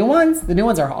 than the new ones. The new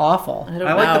ones are awful. I don't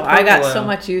I like know. the I got purple, so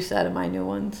much use out of my new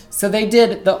ones. So they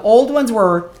did, the old ones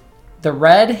were the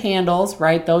red handles,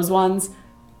 right? Those ones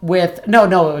with, no,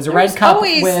 it was a red was cup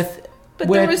always- with. But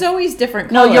with, there was always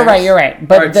different No, colors. you're right.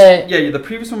 But All right, the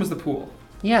previous one was the pool.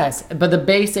 yes, but the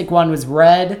basic one was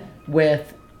red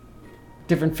with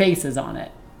different faces on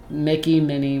it. Mickey,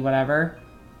 Minnie, whatever.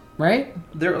 Right?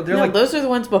 They're No, like those are the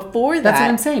ones before that. That's what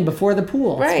I'm saying. Before the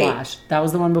pool Right. splash. That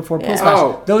was the one before pool Yeah. splash.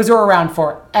 Oh. Those were around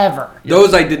forever.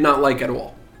 Those I did not like at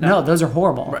all. No, those are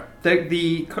horrible. Right.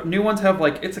 the new ones have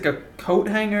it's like a coat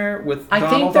hanger with I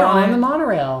Donald think they're on on it. the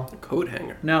monorail. Coat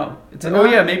hanger. No, it's They're oh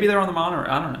not? yeah, maybe they're on the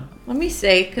monorail. I don't know. Let me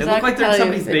see, because They I look like can they're in tell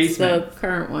you if somebody's it's the basement.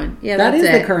 current one. Yeah, That that's is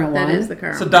the it. current one. That is the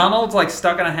current So one. Donald's like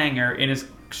stuck in a hanger in his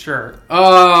shirt,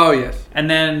 Oh yes. and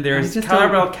then there's I just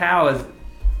Cowbell don't- Cow is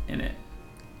in it.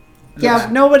 Yeah,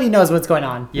 nobody knows what's going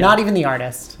on. Yeah. Not even the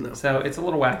artist. So it's a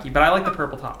little wacky, but I like the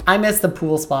purple top. I miss the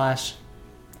pool splash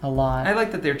a lot. I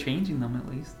like that they're changing them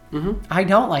at least. I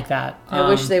don't like that. I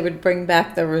wish they would bring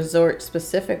back the resort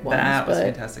specific ones, That was but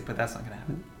fantastic, but that's not gonna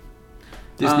happen.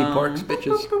 Disney parks,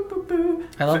 bitches.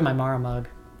 I love my Mara mug.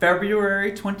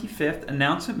 February 25th,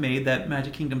 announcement made that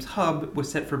Magic Kingdom's hub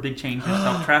was set for big changes,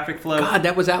 stop traffic flow, God,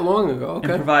 that was that long ago. and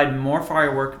Okay. provide more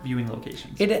firework viewing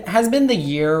locations. It has been the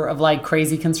year of like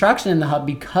crazy construction in the hub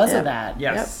because Yep. of that.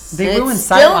 Yes. They It's ruined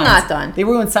still sightlines. not done. They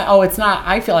ruined Oh, it's not.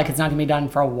 I feel like it's not gonna be done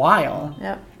for a while.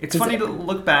 yep. It's Does funny it- to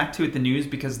look back to at the news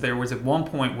because there was at one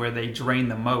point where they drained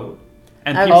the moat.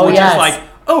 And Oh, people were yes. just like,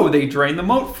 oh, they drained the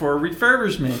moat for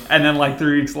refurbishment. And then like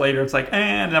 3 weeks later, it's like,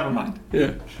 never mind.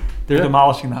 Yeah. They're Yeah.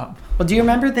 demolishing the hub. Well, do you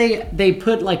remember they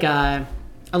put like a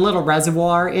little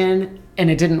reservoir in and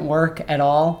it didn't work at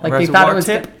all? Like they thought Reservoir it was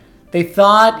tip? they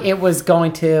thought it was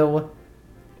going to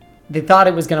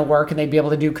work and they'd be able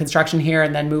to do construction here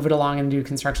and then move it along and do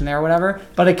construction there or whatever,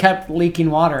 but it kept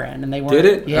leaking water in and they weren't. Did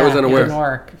it? I Yeah, was unaware. It didn't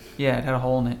work. Yeah, it had a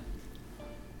hole in it.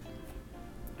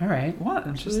 All right. What?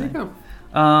 There you Interesting. go.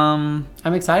 I'm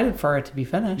excited for it to be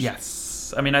finished.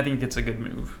 Yes. I mean, I think it's a good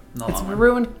move. in the It's long run.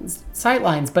 ruined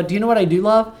sightlines, but do you know what I do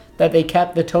love? That they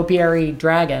kept the topiary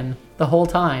dragon the whole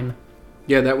time.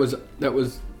 Yeah, that was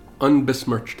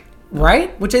unbesmirched.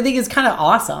 Right? Which I think is kind of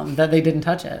awesome that they didn't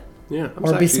touch it. Yeah, I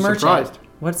was Or actually besmirch surprised. it.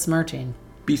 What's smirching?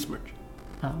 Besmirch.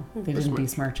 Oh, they didn't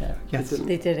besmirch it. It didn't.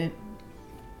 They didn't.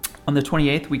 On the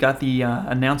 28th, we got the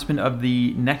announcement of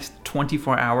the next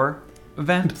 24-hour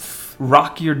event,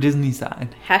 Rock Your Disney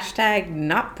Side. Hashtag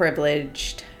not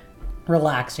privileged.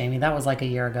 Relax, Jamie. That was like a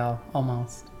year ago,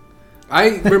 almost.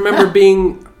 I remember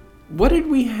being. What did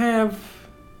we have?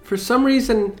 For some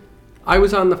reason, I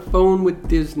was on the phone with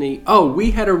Disney. Oh,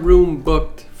 we had a room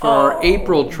booked for our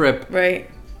April trip Right.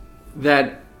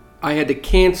 that I had to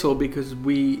cancel because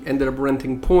we ended up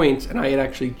renting points, and I had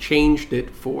actually changed it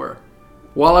for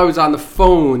While I was on the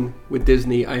phone with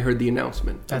Disney, I heard the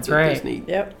announcement. That's of the right. Disney,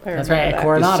 Yep. I That's remember right, at that.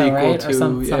 Coronado, right? Or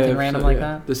something yeah, random so, like yeah,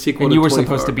 that. The sequel And to you were 24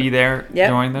 supposed to be there Yep.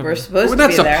 during the. We're supposed Well,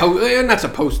 to that's be there. not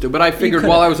supposed to, but I figured could've.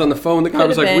 while I was on the phone, the guy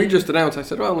was Could've like, "We been. just announced." I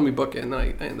said, "Well, let me book it," and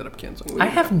I ended up canceling. I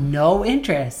have no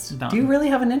interest. None. Do you really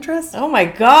have an interest? Oh my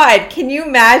God! Can you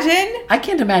imagine I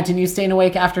can't imagine you staying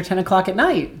awake after 10 o'clock at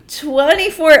night.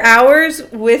 24 hours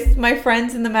with my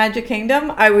friends in the Magic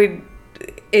Kingdom? I would.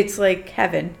 It's like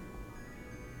heaven.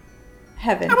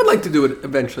 Heaven. I would like to do it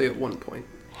eventually at one point.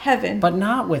 Heaven. But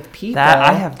not with people. That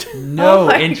I have no Oh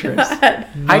my interest. God.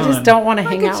 I just None. don't want to I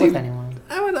hang could out see- with anyone.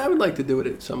 I would like to do it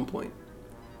at some point.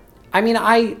 I mean,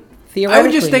 I theoretically... I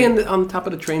would just stay on top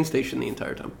of the train station the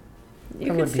entire time. You That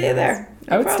can would be stay nice. there.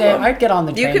 No I would problem. stay. I'd get on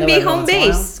the You train. can though, be every home once in a while.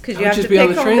 base because I you would have just to be on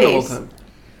pick the home train the whole base. time.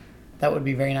 That would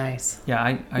be very nice. Yeah,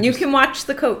 I You just, can watch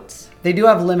the coats. They do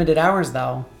have limited hours,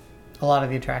 though. A lot of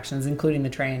the attractions, including the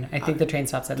train. I think the train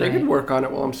stops at They night. can work on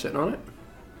it while I'm sitting on it.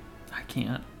 I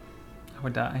can't. I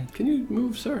would die. Can you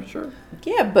move, sir? Sure.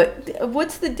 Yeah, but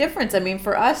what's the difference? I mean,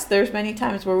 for us, there's many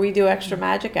times where we do extra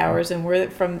magic hours, and we're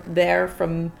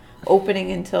from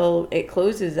opening until it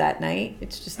closes at night.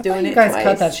 It's just I thought doing you it guys twice.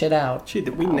 cut that shit out. Gee,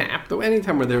 did we nap though?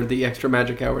 Anytime we're there, the extra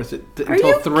magic hours Are until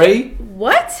you 3.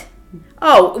 What?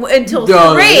 Oh, until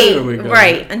Duh, 3. there we go.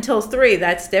 Right, until 3.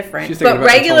 That's different. She's thinking But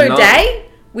about until regular 9. day,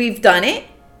 we've done it.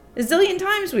 A zillion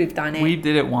times we've done it. We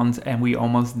did it once and we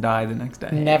almost died the next day.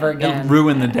 Never again. It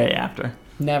ruined the day after.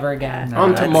 Never again. No. On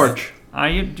to that's- March.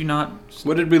 I do not.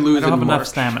 What did we I lose don't in have March? enough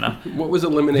stamina. What was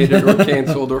eliminated or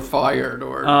canceled or fired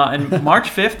or? And March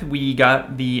 5th, we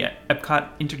got the Epcot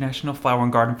International Flower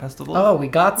and Garden Festival. Oh, we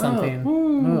got something.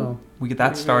 ooh. Ooh. We get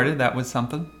that started. That was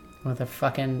something. With a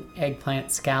fucking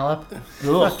eggplant scallop. Ugh.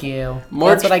 Fuck you.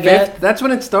 March That's what I 5th? get. That's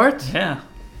when it starts? Yeah.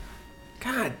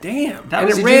 God damn. That and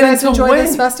was- it Did you ran guys until enjoy when?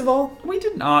 this festival? We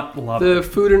did not love The it.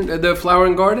 food and the flower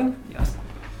and garden? Yes.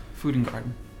 Food and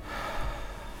Garden.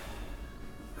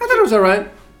 I thought it was all right.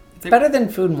 It's better than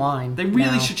food and wine. They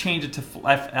really now. should change it to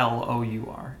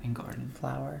FLOUR in Garden.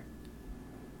 Flour.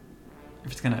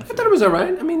 If it's gonna. I thought it was all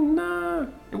right. I mean,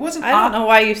 It wasn't. I don't know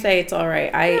why you say it's all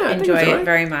right. I Yeah, I think enjoy it's all it right.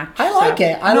 very much. I like so.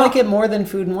 it. I No. like it more than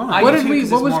food and wine. I what do did too, we? 'cause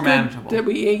What it's was more good manageable. that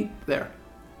we ate there?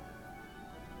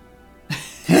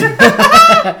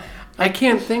 I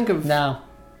can't think of. No.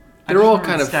 I They're just all remember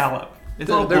kind of. scallop. It's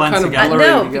they're- all they're blends kind of together. blurry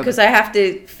No, together. because I have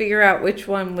to figure out which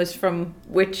one was from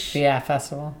which Yeah,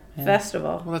 festival. Yeah.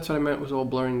 festival. Well, that's what I meant. Was all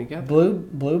blurring together.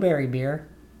 Blueberry beer.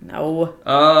 No,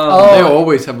 Oh. They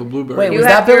always have a blueberry. Wait, You was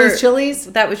have that Billy's your- Chili's?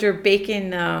 that was your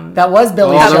bacon. That was Oh,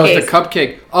 Billy's that Chili's. was the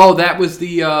cupcake. Oh, that was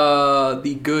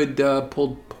the good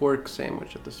pulled pork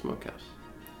sandwich at the smokehouse.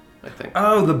 I think.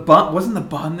 Oh, the bun wasn't the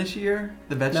bun this year.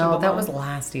 The vegetable. No, that bun? was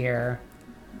last year.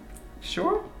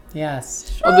 Sure.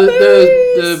 Yes. Oh,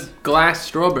 the glass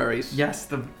strawberries. Yes,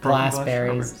 the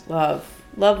Glassberries. Love.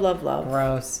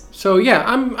 Gross. So yeah,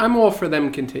 I'm all for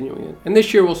them continuing it. And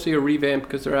this year we'll see a revamp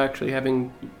because they're actually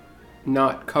having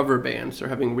not cover bands; they're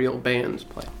having real bands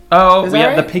play. Oh, Is we that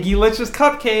have the right? Piggy Licious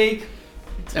cupcake.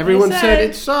 Everyone said said.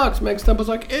 it sucks. Meg Stump was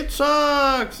like, it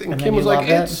sucks, and And Kim then was you like, loved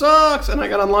it it? sucks. And I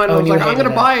got online and Oh, I and was you like, I'm hated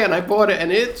gonna it. buy it, and I bought it,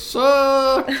 and it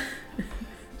sucks.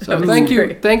 So thank you.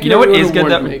 You know what everyone is who good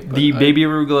warned though? me, but The I- baby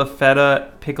arugula feta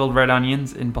pickled red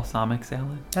onions in balsamic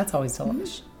salad. That's always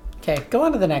delish. Okay, go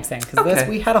on to the next thing because this Okay.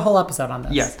 we had a whole episode on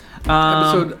this. Yes.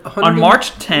 Episode 100 on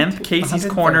March 10th, Casey's 130.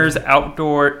 Corners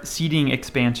outdoor seating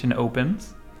expansion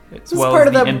opens. As This is well part as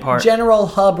of the in the part. general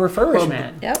hub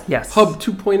refurbishment. Yep. Yes. Hub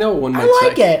 2.0, one might I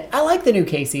like say. it. I like the new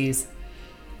Casey's.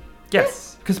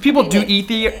 Yes. Because people do eat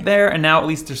there, and now at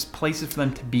least there's places for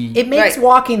them to be. It makes Right.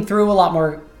 walking through a lot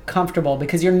more comfortable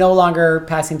because you're no longer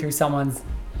passing through someone's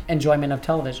enjoyment of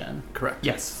television. Correct.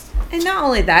 Yes. And not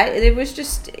only that, it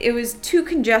was too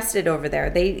congested over there.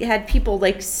 They had people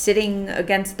like sitting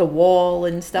against the wall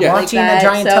and stuff Yeah. like Watching that. a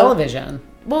giant So- television.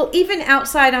 Well, even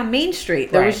outside on Main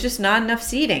Street, there was Right. just not enough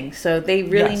seating. So they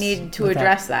really Yes. needed to With that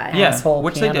address that. Yeah, Asshole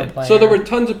which they piano did. player. So there were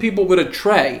tons of people with a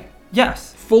tray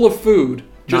Yes. full of food,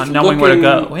 Not just knowing where to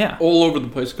looking go, yeah. all over the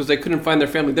place because they couldn't find their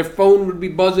family. Their phone would be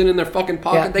buzzing in their fucking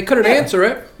pocket. Yeah. They couldn't Yeah. answer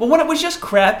it. Well, when it was just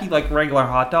crappy, like regular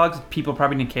hot dogs, people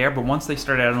probably didn't care. But once they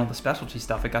started adding all the specialty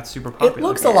stuff, it got super popular. It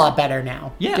looks a lot better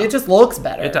now. Yeah. It just looks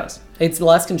better. It does. It's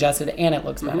less congested and it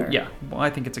looks better. Yeah. Well, I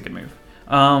think it's a good move.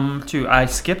 Two, I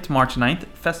skipped March 9th.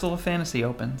 Festival of Fantasy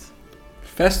opens.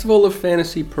 Festival of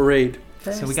Fantasy Parade,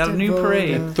 So we got a new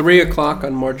parade. 3 o'clock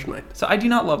on March 9th. So I do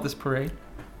not love this parade.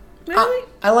 Really?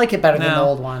 I like it better than the No.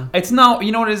 old one. It's not.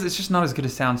 You know what it is? It's just not as good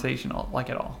as Sound Station, like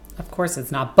at all. Of course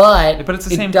it's not, but But it's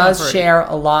the it same does parade. share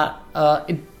a lot.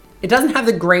 It doesn't have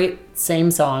the great same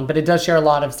song, but it does share a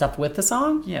lot of stuff with the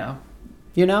song, Yeah.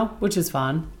 you know, which is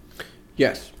fun.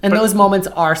 Yes. And those moments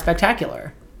are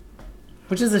spectacular.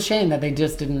 Which is a shame that they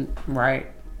just didn't write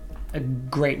a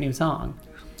great new song.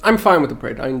 I'm fine with the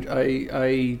parade.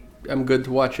 I'm good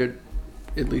to watch it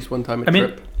at least one time a I mean,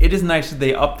 trip. it is nice that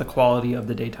they up the quality of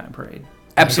the daytime parade.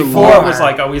 Absolutely. Before it was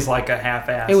like always like a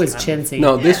half-ass. It was kind of- chintzy.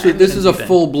 No, this is a Chintzy thing.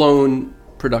 full-blown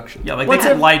production. Yeah, like What's they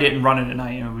could it- light it and run it at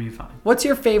night and it would be fine. What's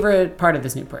your favorite part of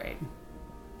this new parade?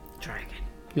 Dragon.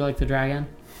 You like the dragon?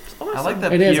 Awesome. I like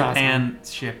the It is Peter awesome. Pan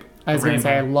ship. I was the going to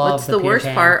say, I rainbow. love What's the Peter worst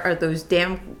Pan. part are those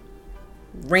damn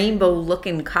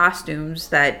rainbow-looking costumes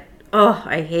that. Oh,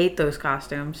 I hate those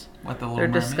costumes. What, the Little They're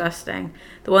Mermaid? disgusting.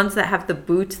 The ones that have the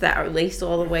boots that are laced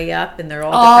all the way up and they're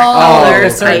all Oh,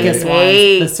 different the colors. circus I ones.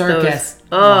 hate The circus those.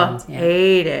 Oh, ones, yeah.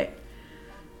 hate it.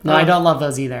 No, I don't love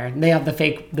those either. They have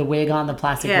the wig on, the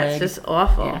plastic Yeah, wig. it's just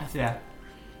awful. Yeah. Yeah.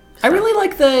 I really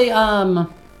like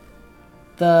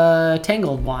the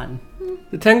Tangled one.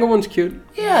 The Tango one's cute.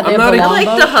 Yeah, I'm they have not the a I like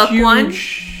long the boat. hook one.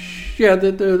 Yeah,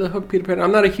 the Hook Peter Pan.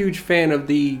 I'm not a huge fan of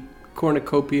the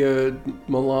cornucopia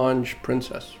melange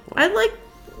princess one. I like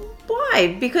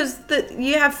why? Because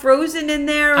you have Frozen in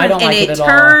there I don't and like it it at all.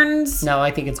 turns. No,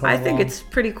 I think it's I horrible. think it's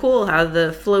pretty cool how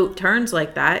the float turns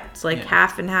like that. It's like Yeah.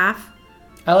 half and half.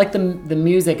 I like the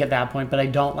music at that point, but I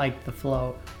don't like the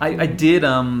float. I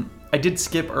did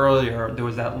skip earlier. There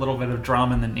was that little bit of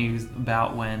drama in the news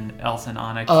about when Elsa and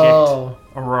Anna kicked Oh.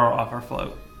 Aurora off her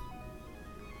float.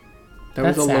 That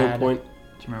was That's a low sad. point.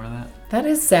 Do you remember that? That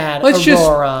is sad. Let's just-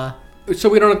 Aurora. So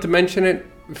we don't have to mention it.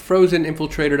 Frozen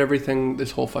infiltrated everything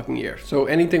this whole fucking year. So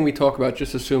anything we talk about,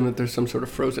 just assume that there's some sort of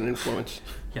Frozen influence.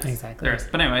 Yes, Exactly. there is.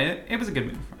 But anyway, it was a good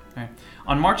movie. All right.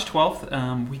 On March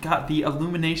 12th, we got the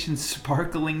Illumination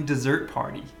Sparkling Dessert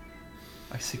Party.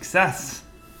 A success.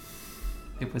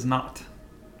 It was not.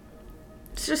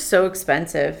 It's just so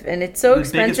expensive, and it's so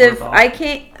The biggest expensive.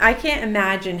 ripoff. I can't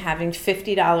imagine having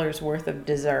 $50 worth of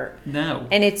dessert, No.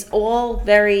 and it's all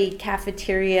very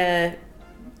cafeteria.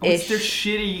 Oh, it's their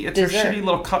shitty. It's their dessert. shitty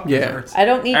little cup Yeah. desserts. I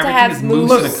don't need Everything to have is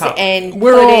mousse in a mousse cup. and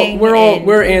We're pudding. and,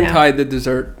 we're you know. anti the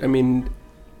dessert. I mean,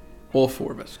 all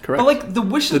four of us, correct? But like the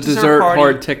Wishes the dessert, dessert party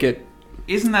hard ticket.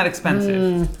 isn't that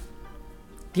expensive.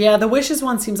 Yeah, the Wishes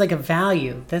one seems like a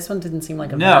value. This one didn't seem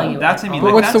like a No, value. that's at what I mean, all.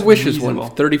 But like, what's the that's wishes reasonable.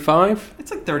 one? 35. It's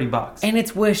like $30. And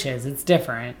it's Wishes. It's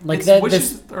different. Like It's that. Wishes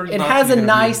This, is 30 it bucks, has you a get a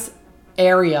nice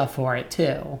area for it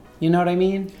too. You know what I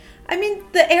mean? I mean,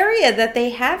 the area that they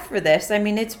have for this, I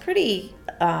mean, it's pretty.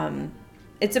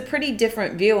 It's a pretty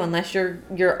different view unless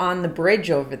you're on the bridge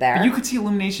over there. But you could see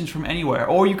illuminations from anywhere,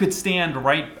 or you could stand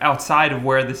right outside of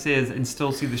where this is and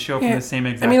still see the show from the same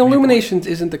exact. I mean, viewpoint. Illuminations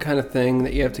isn't the kind of thing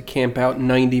that you have to camp out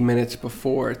 90 minutes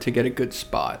before to get a good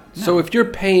spot. So if you're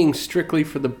paying strictly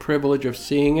for the privilege of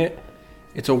seeing it,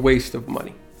 it's a waste of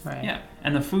money. Right. Yeah,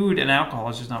 and the food and alcohol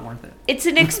is just not worth it. It's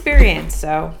an experience,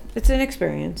 so it's an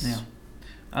experience.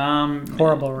 Yeah.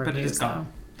 Horrible but it reviews, is gone.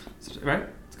 Right?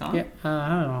 It's gone. Yeah.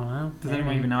 I don't know. Does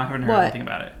anyone even know? I haven't heard What? anything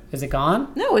about it. Is it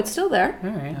gone? No, it's still there. All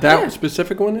right. That Yeah.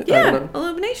 specific one? I Yeah, don't know.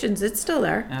 Illuminations, it's still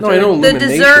there. Yeah. No, I know The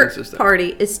Illuminations dessert is there.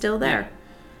 party is still there.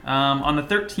 On the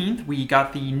 13th, we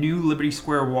got the new Liberty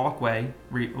Square walkway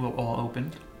all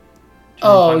opened. Do you know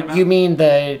what I'm Oh, talking about? you mean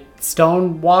the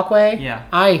stone walkway? Yeah.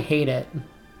 I hate it.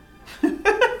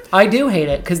 I do hate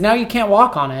it because now you can't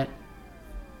walk on it.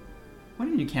 What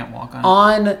do you mean you can't walk on?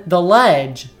 On the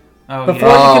ledge. Oh, Before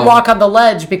yeah. you could walk on the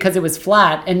ledge because it was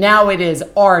flat, and now it is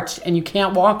arched and you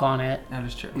can't walk on it. That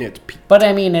is true. Yeah, it's peak. But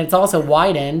I mean, it's also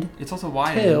widened It's also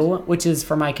wide. too, which is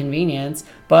for my convenience.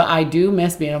 But I do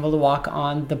miss being able to walk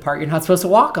on the part you're not supposed to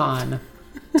walk on.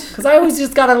 Because I always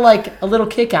just got a little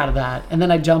kick out of that, and then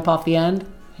I jump off the end.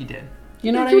 He did.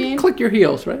 You know what I You mean? click your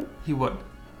heels, right? He would.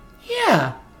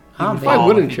 Yeah. He would Why fall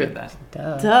wouldn't if he you? did that.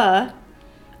 Duh.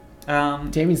 Duh.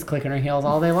 Jamie's clicking her heels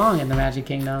all day long in the Magic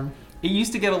Kingdom. It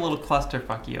used to get a little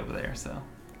clusterfucky over there, so.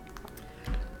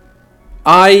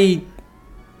 I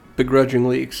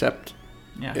begrudgingly accept.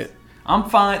 Yes. It- I'm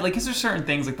fine. Like, 'cause there's certain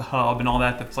things like the hub and all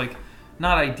that that's like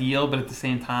not ideal, but at the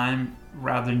same time,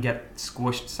 rather than get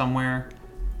squished somewhere.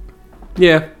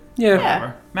 Yeah. Yeah.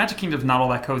 Whatever. Magic Kingdom's not all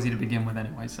that cozy to begin with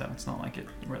anyway, so it's not like it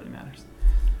really matters.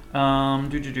 On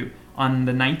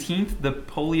the 19th, the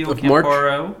Polio Of March?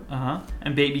 Camparo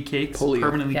and Baby Cakes Polio.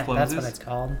 permanently Yeah, closes. that's what it's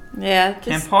called. Yeah.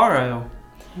 Just, Camparo.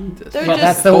 they're Well, just,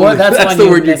 that's the word. That's, That's one the you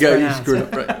word you got. You mispronounced. screwed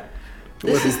up, right?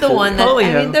 this is the one that, I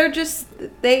Polio. mean, they're just,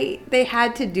 they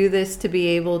had to do this to be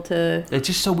able to, It's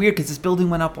just so weird because this building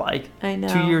went up like I know.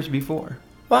 2 years before.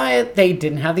 Why they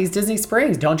didn't have these Disney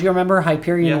Springs? Don't you remember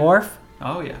Hyperion Yeah. Wharf?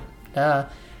 Oh yeah.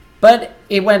 But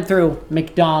it went through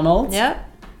McDonald's, Yep.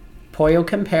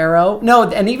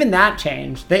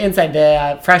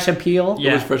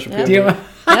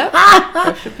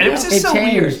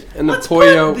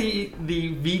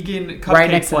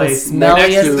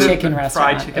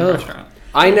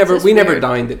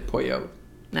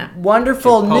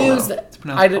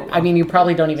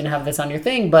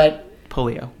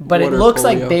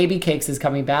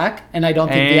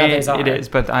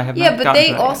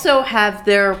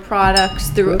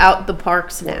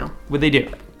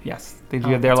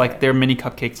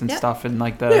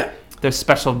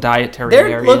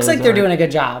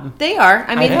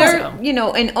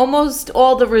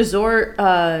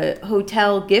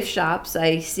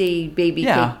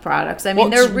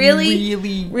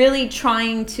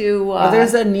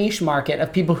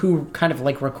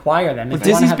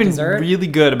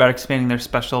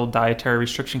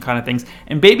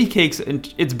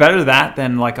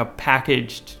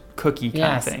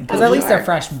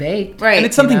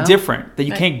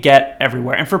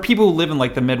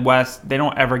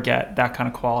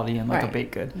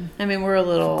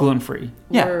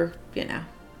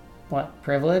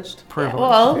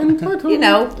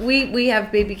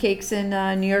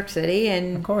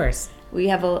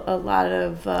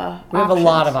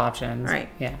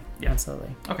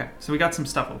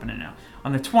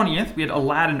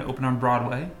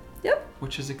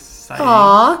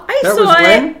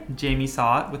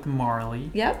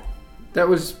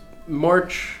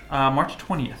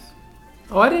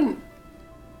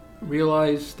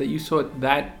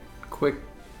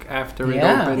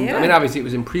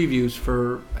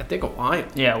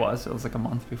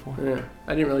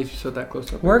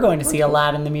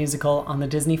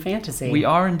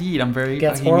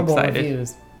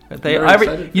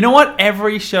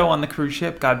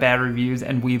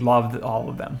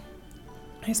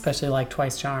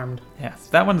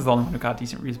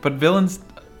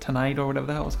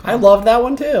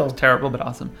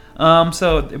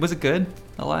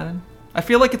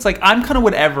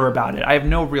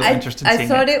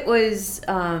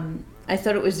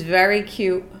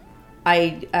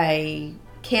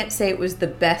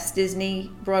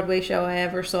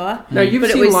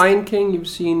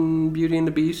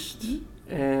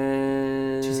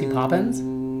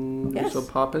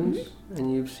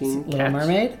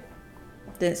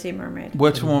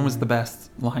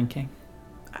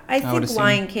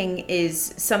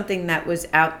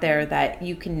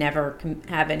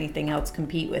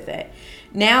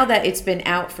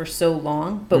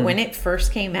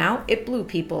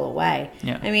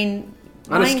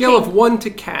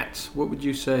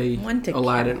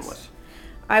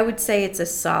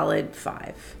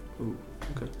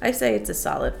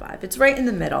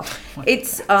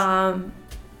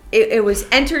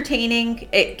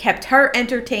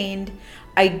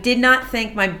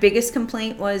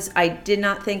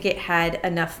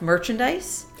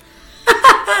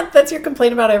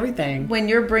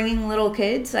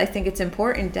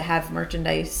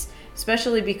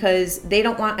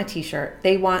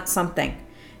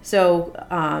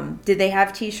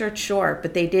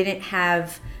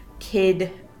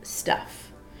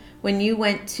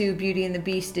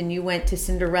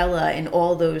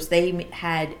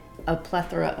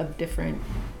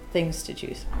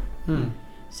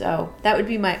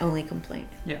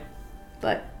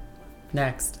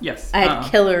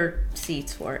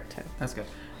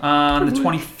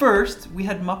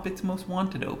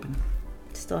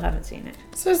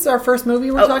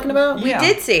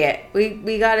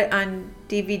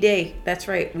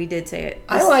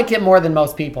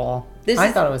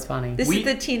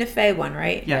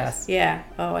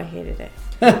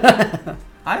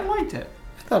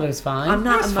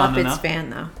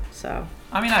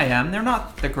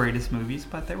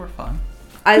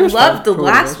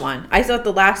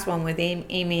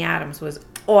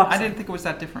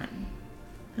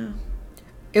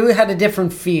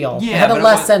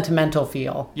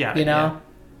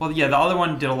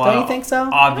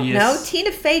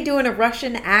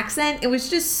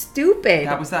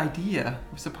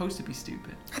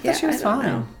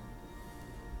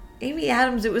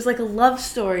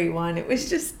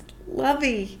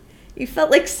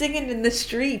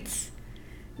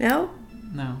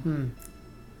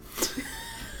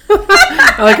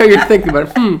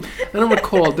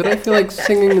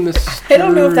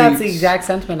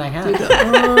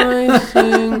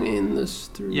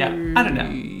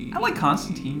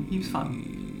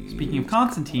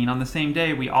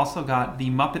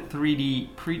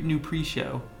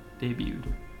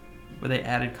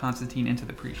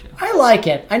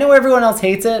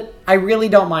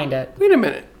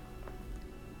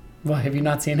 What, have you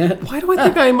not seen it? Why do I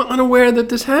think I'm unaware that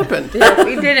this happened? Yeah,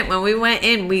 we didn't. When we went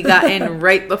in, we got in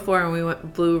right before and we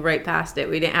blew right past it.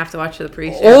 We didn't have to watch the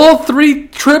pre-show. All 3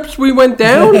 trips we went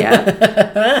down?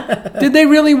 Yeah. Did they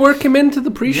really work him into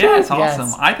the pre-show? Yeah, it's awesome.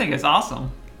 Yes. I think it's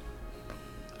awesome.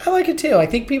 I like it too. I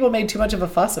think people made too much of a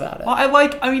fuss about it. Well,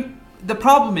 I mean, the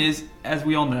problem is, as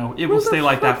we all know, it will What the stay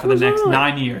like that fuck for the was next on?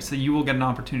 9 years, so you will get an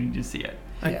opportunity to see it.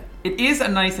 Yeah. It is a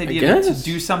nice idea to guess.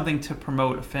 do something to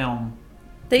promote a film.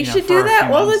 They Yeah, should for do a that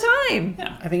few all months. the time.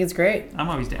 Yeah, I think it's great. I'm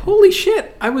always down. Holy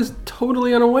shit, I was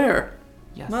totally unaware.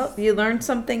 Yes. Well, you learned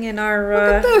something in Look our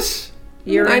at this.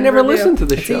 year I in never review. listened to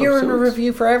the It's show. a year in so a it's-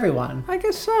 review for everyone. I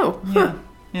guess so. Yeah. Huh.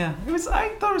 Yeah, I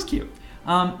thought it was cute.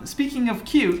 Speaking of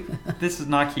cute, this is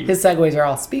not cute. His segues are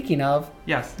all speaking of.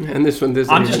 Yes. And this one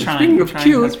doesn't. I'm just even- trying- Speaking I'm of trying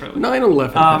cute, desperately.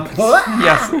 9/11.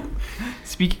 Yes.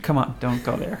 Come on, don't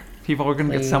go there. People are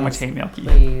gonna get so much Please. hate mail, Keith.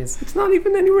 Please. It's not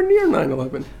even anywhere near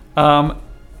 9/11.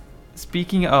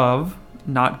 Speaking of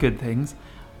not good things,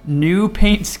 new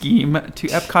paint scheme to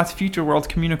Epcot's Future World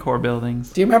Communicore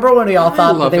buildings. Do you remember when we all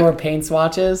thought that love they it. were paint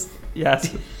swatches?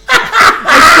 Yes.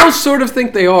 I still sort of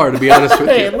think they are, to be honest with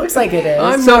It you. looks like it is.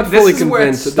 I'm So not this fully is where it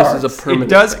convinced that this is a starts.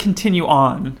 permanent. It does thing. continue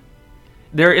on.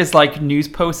 There is like news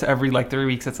posts every like 3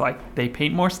 weeks. It's like they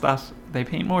paint more stuff. They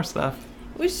paint more stuff.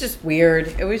 It was just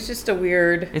weird. It was just a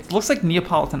weird. It looks like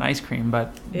Neapolitan ice cream,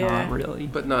 but Yeah. not really.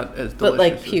 but not as delicious But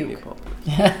like as puke. Neapolitan.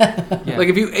 Yeah. Like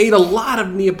if you ate a lot of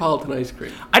Neapolitan ice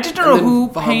cream. I just don't and know then who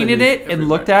vomited painted it and everywhere.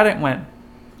 looked at it and went,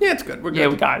 Yeah, it's good. We're good. "Yeah,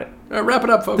 we got it." All right, wrap it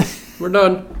up, folks. We're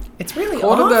done. It's really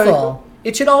Call it a day. awful.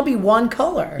 It should all be one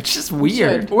color. It's just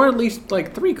weird. Or at least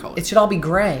like 3 colors. It should all be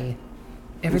gray.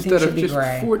 Everything Instead should of be just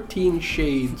gray. 14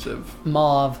 shades of.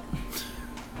 Mauve.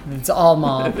 It's all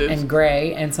mauve It is. and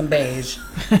gray and some beige.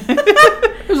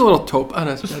 There's a little taupe. Oh,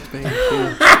 that's beige.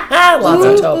 Yeah. Lots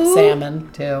of taupe. Salmon,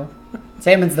 too.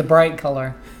 Salmon's the bright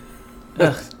color.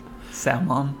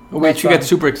 Salmon. Oh, wait, That's she right. got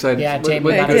super excited. Yeah, What- Jamie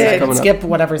what got is did. excited. coming up? Skip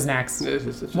whatever's next.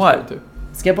 It's just What? good, too.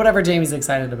 Skip whatever Jamie's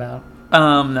excited about.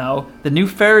 No. The new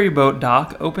ferry boat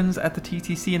dock opens at the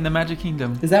TTC in the Magic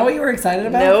Kingdom. Is that what you were excited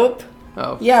about? Nope.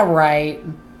 Oh. Yeah, right.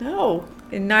 No.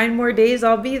 In 9 more days,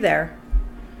 I'll be there.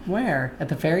 Where? At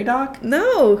the ferry dock?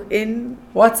 No. In.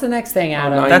 What's the next thing,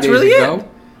 Adam? 9 That's days really it? ago.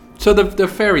 So the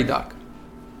ferry dock.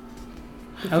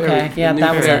 Okay, ferry- yeah, the new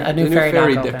that was ferry- a new the new ferry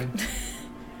ferry dock dick.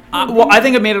 open. Well, I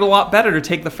think it made it a lot better to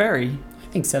take the ferry.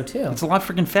 I think so too. It's a lot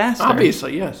freaking faster.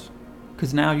 Obviously, yes.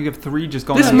 Because now you have 3 just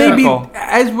going This in a may be, circle.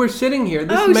 as we're sitting here,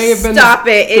 this Oh, may have been stop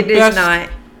it. the It is best, not.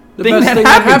 the thing best that thing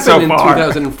that happened so happened in far.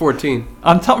 2014.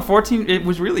 On top 14, it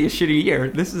was really a shitty year.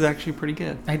 This is actually pretty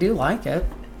good. I do like it.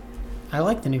 I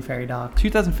like the new ferry dock.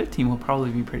 2015 will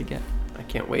probably be pretty good. I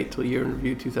can't wait till year in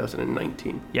review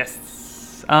 2019. Yes.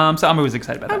 So I'm always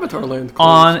excited about that. Avatar Land closed.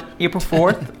 On April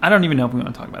 4th, I don't even know if we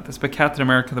want to talk about this, but Captain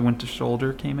America: The Winter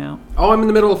Soldier came out. Oh, I'm in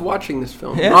the middle of watching this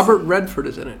film. Yes. Robert Redford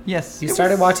is in it. Yes. You it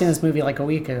started was- watching this movie like a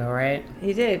week ago, right?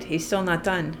 He did. He's still not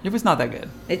done. It was not that good.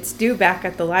 It's due back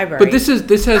at the library. But this has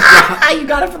the Ah, you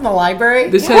got it from the library?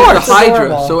 this Yeah, has it's the Hydra.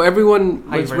 adorable. So everyone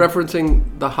was Hydra. referencing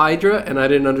the Hydra, and I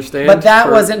didn't understand. But that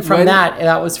for wasn't from when- that.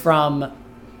 That was from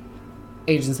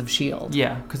Agents of S.H.I.E.L.D.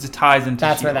 Yeah, because it ties into.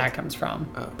 That's where S.H.I.E.L.D. that comes from.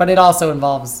 Oh. But it also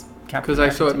involves Captain Because I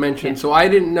saw it America, too. mentioned. So I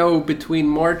didn't know between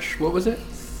March, what was it?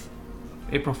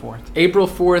 April 4th. April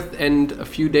 4th and a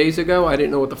few days ago, I didn't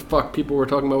know what the fuck people were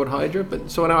talking about with Hydra. But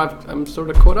so now I'm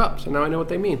sort of caught up. So now I know what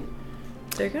they mean.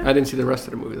 There you go. I didn't see the rest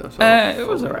of the movie though. So I don't It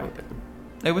was fucking know alright. what they mean.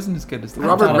 It wasn't as good as the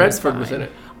Robert thought it was Redford was fine. in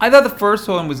it. I thought the first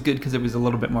one was good because it was a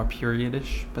little bit more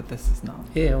period-ish, but this is not.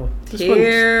 Ew. This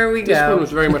Here one, we This one go.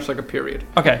 was very much like a period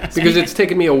Okay. because it's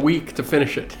taken me a week to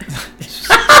finish it.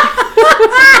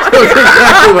 So it's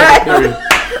exactly like a period.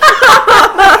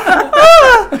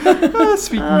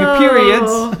 Speaking of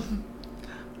periods,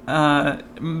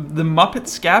 the Muppet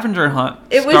Scavenger Hunt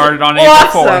It was started on April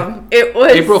 4th. awesome. It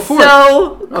was April 4th.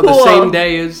 so cool. Oh, the same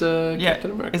day as Yeah,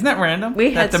 Captain America. isn't that random? We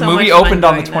that had the so movie much fun opened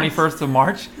on the doing this. 21st of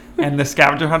March, and the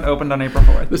Scavenger Hunt opened on April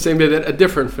 4th. The same day that a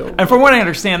different film. And from what I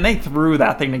understand, they threw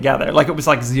that thing together like it was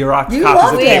like Xerox You copies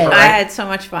loved of it. paper. I Right? had so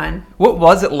much fun. What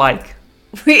was it like?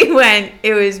 We went.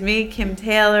 It was me, Kim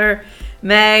Taylor,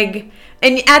 Meg,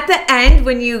 and at the end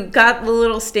when you got the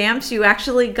little stamps, you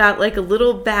actually got like a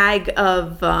little bag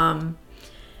of.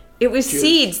 It was Juice.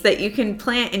 seeds that you can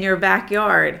plant in your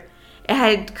backyard. It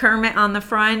had Kermit on the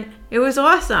front. It was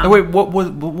awesome. Oh, wait, what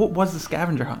was the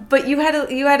Scavenger Hunt? But you had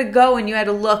to go and you had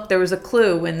to look. There was a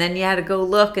clue, and then you had to go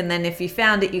look, and then if you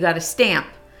found it, you got a stamp.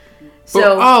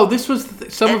 So oh, this was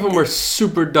some of them were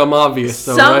super dumb obvious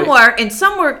though, some right? were, and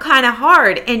some were kind of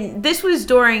hard. And this was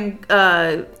during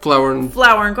Flower and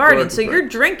Flower and Garden, Garden, so right. you're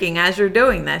drinking as you're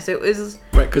doing this. It was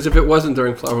right. Right, because if it wasn't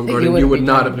during Flower and You Garden, you wouldn't would be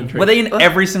not have drinking. been Were drinking. they in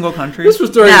every single country? This was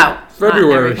during No,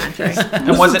 February. not every country.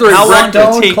 And was it during how long did it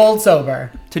Stone take cold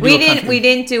sober. to do We a didn't. country? We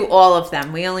didn't do all of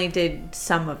them. We only did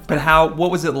some of them. But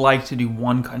what was it like to do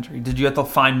one country? Did you have to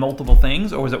find multiple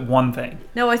things, or was it one thing?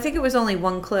 No, I think it was only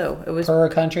one clue. It was Per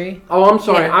country. Oh, I'm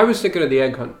sorry. Yeah. I was thinking of the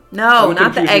egg hunt. I no, was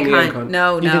not the egg confusing hunt. the egg hunt.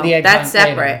 No, You did no, the egg that's hunt later.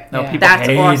 separate. No, Yeah. people That's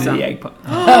hated awesome. the egg hunt.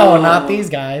 Oh, not these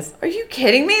guys. Are you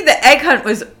kidding me? The egg hunt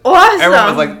was awesome. Everyone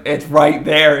was like, "It's right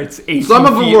there. It's 18 Some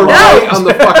of them feet were long." right on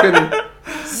the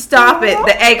fucking. "Stop it!"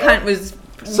 The egg hunt was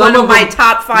Some one of my them-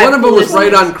 top 5. One of them was coolest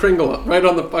right things. on Kringle, right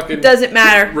on the fucking. Doesn't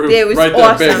matter. Roof, It was right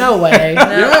that big. awesome. No way. No,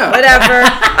 Yeah. whatever.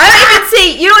 I don't even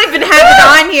see. You don't even have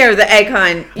it on here. The egg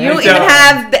hunt. You don't even don't.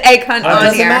 have the egg hunt It on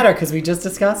doesn't here. matter because we just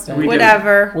discussed it. We did.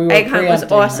 Whatever. We were Egg hunt was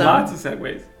preempting awesome. Lots of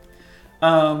segues.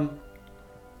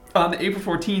 On April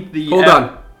 14th, the Hold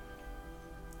on.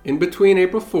 In between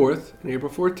April 4th and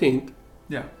April 14th,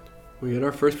 Yeah. we had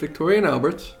our first Victoria and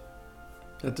Alberts.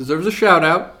 That deserves a shout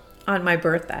out On my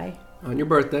birthday. on your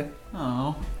birthday.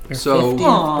 Oh. Your So 50th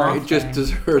Aw. it just birthday.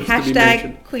 deserves to be mentioned.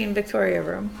 Hashtag Queen Victoria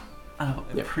room. Oh,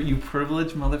 Yeah. you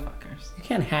privileged motherfuckers. You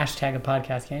can't hashtag a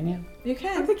podcast, can you? You I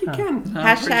can. think you Huh. can. I'm pretty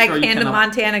Hashtag sure you Hannah cannot.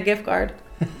 Montana gift card.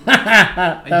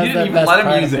 That was didn't the even best let him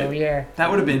part use of it. the year. That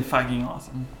would have been fucking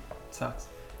awesome. Sucks.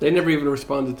 They never even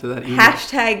responded to that email.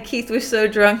 Hashtag Keith was so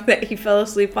drunk that he fell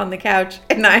asleep on the couch,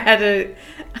 and I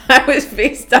was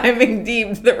FaceTiming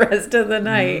Deeb the rest of the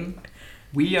night.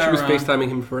 We She are. was FaceTiming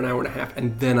him for an hour and a half,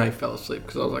 and then I fell asleep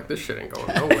because I was like, this shit ain't going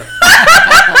nowhere.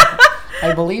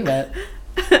 I believe it.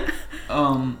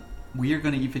 We are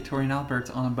going to eat Victoria and Albert's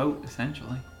on a boat,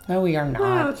 essentially. No, we are No,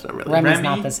 not. it's not really. Remy's Remy?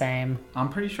 not the same. I'm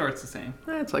pretty sure it's the same.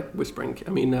 It's like whispering.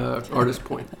 Artist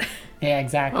point. Yeah,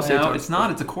 exactly. I'll say No, it's it's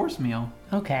not. It's a course meal.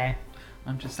 Okay.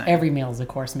 I'm just saying. Every meal is a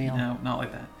course meal. No, not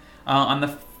like that. On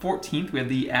the 14th, we had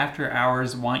the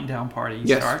after-hours wind-down party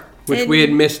Yes. start. Which we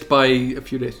had missed by a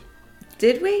few days.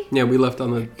 Did we? Yeah, we left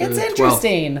on the It's 12th.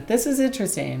 interesting. This is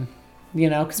interesting. You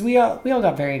know, because we all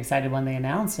got very excited when they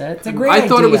announced it. It's a great I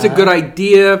thought it was a idea. good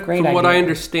idea. Great From what I idea.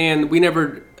 understand, we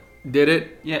never did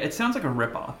it. Yeah, it sounds like a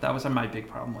rip-off. That was my big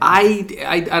problem with it.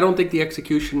 I don't think the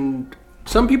execution.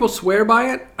 Some people swear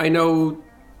by it. I know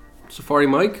Safari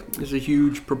Mike is a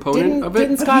huge proponent of it.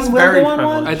 Didn't But Scott he's and Will very go on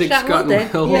one? privileged. I think Scott Scott Will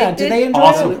and did. Will Yeah, did they enjoy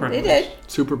Also it? privileged. They did.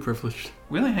 super privileged.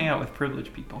 We only hang out with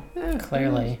privileged people.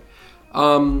 Clearly.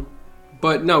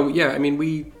 But no, yeah, I mean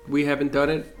we haven't done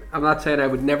it. I'm not saying I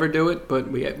would never do it,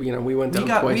 but we went down We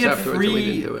twice had afterwards and we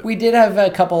didn't do it. We did have a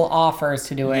couple offers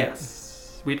to do it,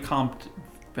 Yes. We'd comped,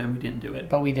 but we didn't do it.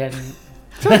 but we didn't.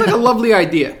 Sounds like a lovely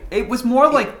idea. It was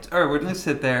more like, all right, we're going to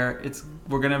sit there.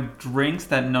 We're going to have drinks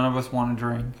that none of us want to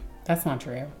drink. That's not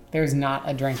true. There's not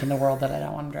a drink in the world that I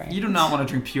don't want to drink. You do not want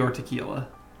to drink pure tequila.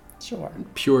 Sure.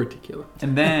 Pure tequila.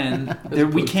 And then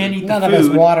we can't eat the None of us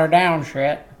food. water down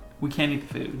shit. We can't eat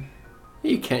the food.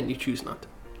 You can, you choose not to.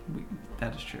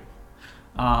 That is true.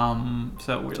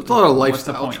 So we're It's a lot of what's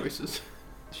the lifestyle point? choices.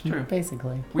 It's true.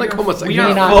 Basically. We Like are- almost like we me are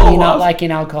Me not, full me not of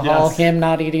liking alcohol, Yes. him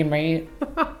not eating meat.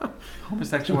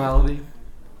 homosexuality.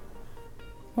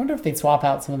 I wonder if they'd swap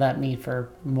out some of that meat for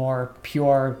more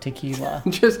pure tequila.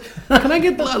 Just can I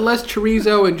get less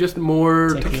chorizo and just more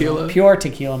tequila? Pure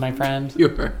tequila, my friend.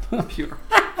 Pure. Pure.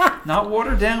 Not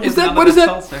watered down. Is with that- none what of is the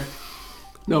that? seltzer.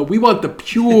 No, we want the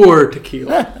pure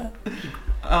tequila.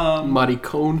 Um,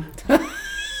 Maricone.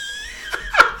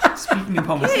 Speaking of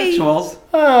homosexuals,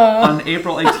 Uh. on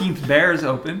April 18th, Bears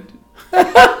opened.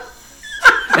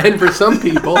 And for some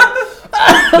people,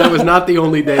 that was not the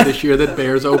only day this year that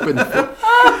Bears opened.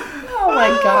 Oh my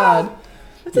god.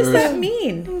 What does There's- that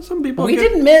mean? Some people We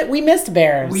get- didn't we missed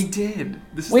Bears. We did.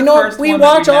 This is we the know first we one that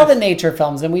watch all the missed. nature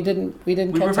films and we didn't We catch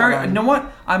were that very. one. You know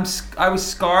what? I was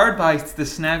scarred by the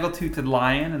snaggle-toothed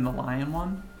lion and the lion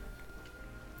one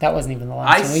That wasn't even the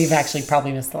last I one. We've s- actually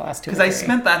probably missed the last two. because or I three.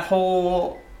 spent that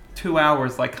whole 2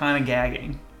 hours like kind of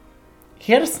gagging.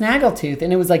 He had a snaggletooth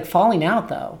and it was like falling out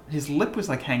though. His lip was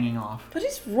like hanging off. What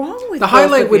is wrong with The both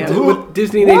highlight of with, you? with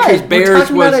Disney What? Nature's We're Bears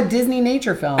talking was about a Disney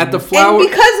nature film. at the And flower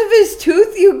because of his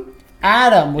tooth, you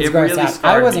Adam was It grossed really out. I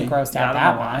scarred wasn't me. grossed Yeah, out I that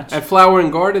don't know why. much. at Flower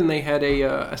and Garden. They had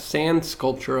a sand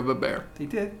sculpture of a bear. They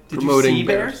did. Did Promoting you see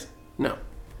bears. bears? No,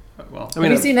 Oh, well, I mean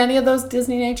Have you seen any of those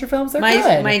Disney nature films? They're my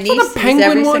good. my that niece a sees penguin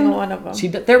every one? single one of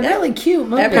them. They're Yeah. really cute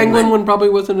movies. Every- Penguin one probably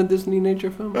wasn't a Disney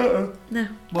nature film. No.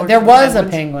 There was a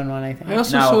penguin one, I think. I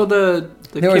also No. saw the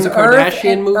There Kim was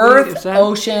Kardashian movie. Earth, Is that?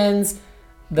 Oceans,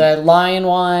 the lion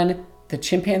one, the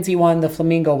chimpanzee one, the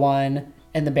flamingo one,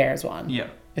 and the bears one. Yeah.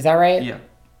 Is that right? Yeah.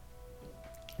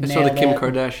 I saw the Nailed Kim it.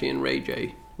 Kardashian Ray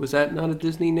J. Was that not a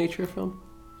Disney nature film?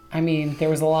 I mean, there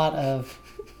was a lot of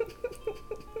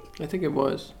I think it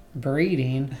was.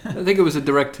 Breeding. I think it was a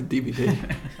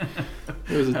direct-to-DVD.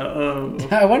 It was, Oh.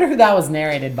 I wonder who that was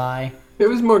narrated by. it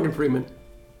was Morgan Freeman.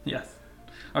 Yes.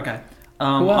 Okay. Who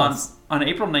On, else? on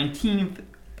April 19th,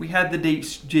 we had the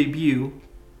debut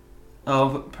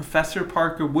of Professor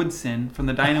Parker Woodson from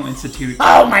the Dino Institute,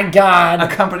 Oh my god.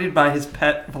 accompanied by his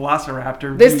pet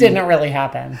Velociraptor. This Roo. didn't really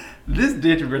happen. This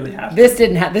did really happen. This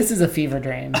didn't happen. This is a fever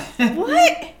dream.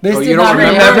 What? This Oh, did you don't not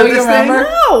remember happen. Do you this thing? remember?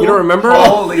 No. You don't remember?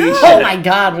 Holy shit. Oh my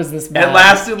god, was this bad? It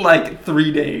lasted like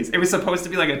 3 days. It was supposed to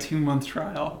be like a 2-month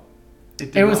trial.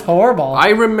 Did It was not. horrible. I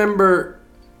remember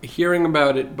hearing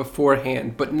about it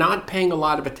beforehand, but not paying a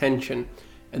lot of attention.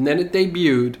 And then it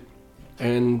debuted,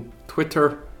 and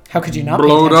Twitter How could you not pay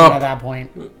blowed attention up. at that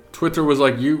point? Twitter was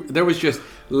like, there was just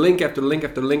link after link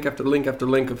after link after link after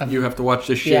link of you have to watch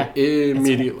this shit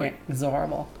immediately. It's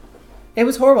horrible. It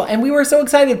was horrible. And we were so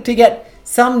excited to get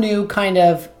some new kind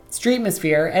of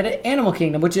streetmosphere at Animal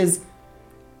Kingdom, which is,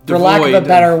 for lack of a Devoid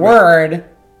better of- word,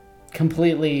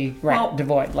 completely Well,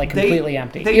 devoid, like they- completely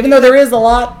empty. they Even do- though there is a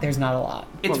lot, there's not a lot.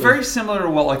 It's very similar to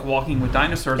what like Walking with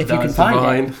Dinosaurs If you can does. find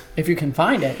Divine. it. If you can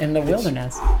find it in the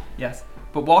wilderness. Yes.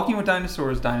 But Walking with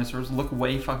Dinosaurs look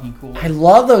way fucking cool. I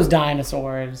love those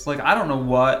dinosaurs. Like, I don't know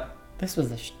what. This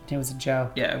was it was a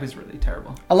joke. Yeah, it was really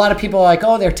terrible. A lot of people are like,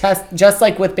 oh, they're just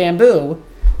like with Bamboo,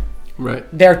 Right.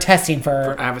 they're testing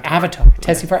for Avatar.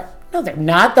 Testing for no, they're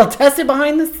not. They'll test it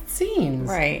behind the scenes.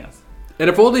 Right. Yes. And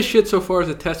if all this shit so far is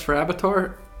a test for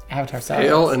Avatar, Avatar sucks.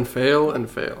 fail and fail and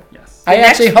fail. Yes. I The next-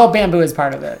 actually hope Bamboo is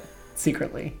part of it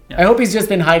secretly. Yeah. I hope he's just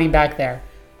been hiding back there,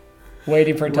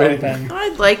 waiting for it to Waiting. open. I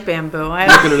like Bamboo. I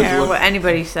Look at don't it as care look. what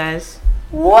anybody says.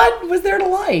 What was there to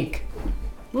like?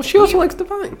 Well, she also likes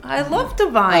Divine. I love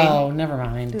Divine. Oh, never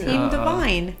mind. Team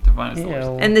Divine. Divine is the worst.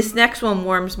 Ew. And this next one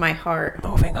warms my heart.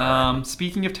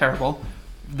 Speaking of terrible,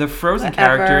 the Frozen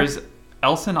Whatever. characters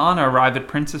Elsa and Anna arrive at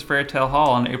Princess Fairy Tale Hall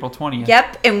on April 20th.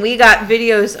 Yep, and we got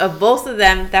videos of both of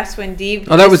them. That's when Deeb.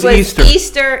 Oh, that this was Easter.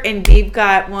 Easter, and Deeb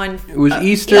got one. It was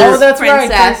Easter. Oh, that's right. Princess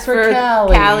That's for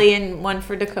Callie. and one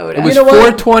for Dakota. It was You know what?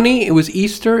 420. It was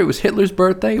Easter. It was Hitler's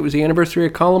birthday. It was the anniversary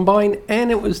of Columbine,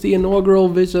 and it was the inaugural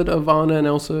visit of Anna and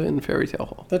Elsa in Fairy Tale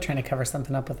Hall. They're trying to cover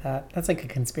something up with that. That's like a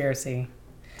conspiracy.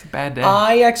 It's a bad day.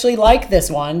 I actually like this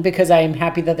one because I am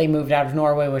happy that they moved out of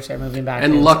Norway, which they're moving back to.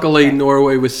 And luckily,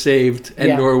 Norway was saved, and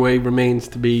Yeah. Norway remains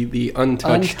to be the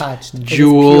untouched, Untouched. It is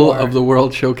jewel pure. of the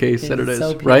World Showcase that It it is is,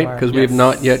 so right? pure. Because we have Yes.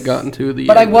 not yet gotten to the.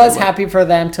 But I was end. happy for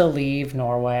them to leave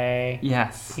Norway.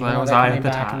 yes, Even that though was they're I coming at the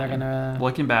back time. and they're gonna-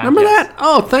 Looking back, Remember yes. that?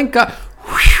 Oh, thank God.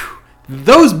 Whew.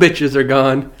 Those bitches are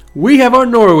gone. We have our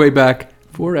Norway back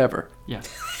forever. Yes.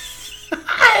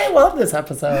 I love this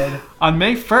episode. On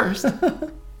May 1st,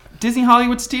 Disney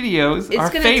Hollywood Studios, It's our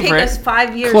going to take favorite, us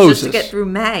 5 years just Closes. to get through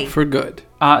May. For good.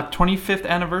 25th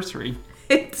anniversary.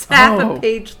 It's half Oh. a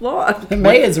page long.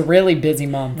 May is a really busy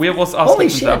month. We will Holy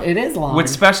shit, it is long. With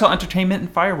special entertainment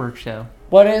and fireworks show.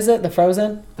 What is it? The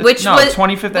Frozen? Which no, was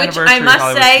 25th which anniversary. I must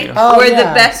Hollywood say Studios. Oh, were yeah.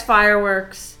 the best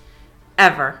fireworks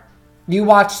ever. You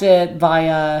watched it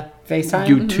via FaceTime?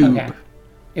 YouTube. Okay.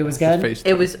 It was good? Face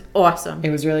It was awesome. It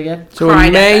was really good? So Cried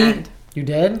in at the May, end. You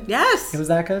did? Yes, It was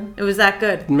that good? that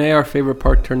good. in May, our favorite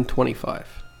park turned 25.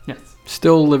 Yes.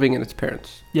 Still living in its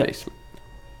parents' Yeah. basement.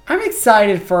 I'm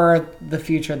excited for the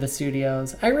future of the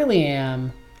studios. I really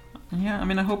am. Yeah, I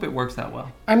mean, I hope it works out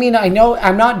well. I mean, I know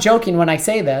I'm not joking when I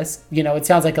say this. You know, it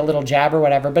sounds like a little jab or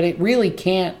whatever, but it really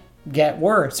can't get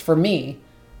worse for me.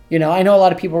 You know, I know a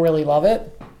lot of people really love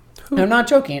it. I'm not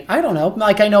joking. I don't know.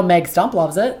 Like, I know Meg Stump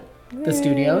loves it. The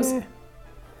studios.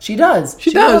 She does.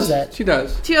 She loves does. it. She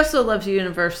does. She also loves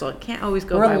Universal. It can't always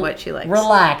go by what she likes.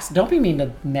 Relax. Don't be mean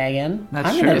to Megan. That's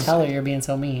I'm going true. to tell her you're being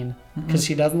so mean because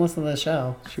she doesn't listen to the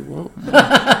show. She won't.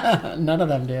 None of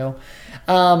them do.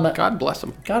 God bless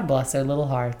them. God bless their little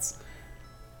hearts.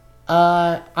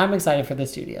 I'm excited for the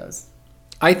studios.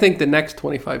 I think the next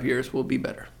 25 years will be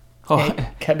better.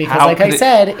 Because How like I could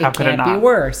said, how it could it can't be not?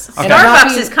 worse. Okay. And I'm not Starbucks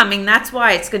being- is coming. That's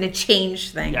why it's going to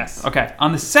change things. Yes. Okay.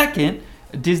 On the 2nd,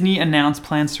 Disney announced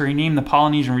plans to rename the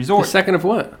Polynesian The Resort. second of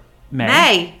what?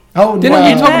 May. Oh, Didn't no.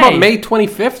 you talk about May. May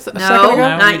 25th a second No, ago?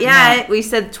 No, we not did yet. not. We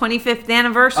said 25th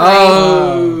anniversary.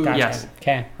 Oh. Gotcha. Yes.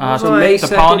 Okay. So May the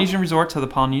 2nd? Polynesian Resort to the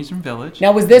Polynesian Village.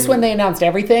 Now, was this when they announced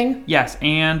everything? Yes,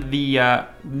 and the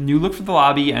new look for the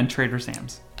lobby and Trader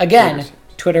Sam's. Again,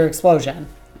 Twitter explosion.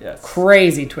 Yes.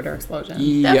 Crazy Twitter explosion.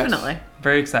 Yes. Definitely.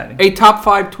 Very exciting. A top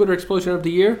 5 Twitter explosion of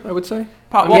the year, I would say.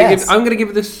 Pop- I'm gonna yes. give- I'm going to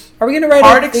give this. Are we going to write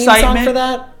Hard a theme song excitement. for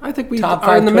that? I think we Top are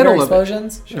 5 in the Twitter middle of it.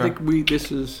 explosions? I think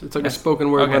it's like a Yes.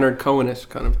 spoken word Okay. Leonard Cohen-ish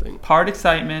kind of thing. Part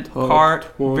excitement, Top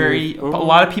part 20. very. A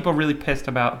lot of people really pissed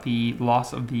about the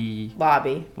loss of the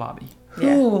Lobby. lobby.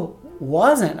 Yeah. Who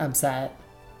wasn't upset?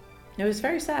 It was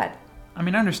very sad. I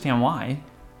mean, I understand why.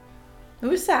 It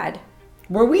was sad.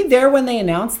 Were we there when they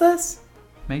announced this?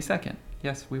 May 2nd.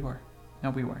 Yes, we were. No,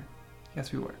 we weren't.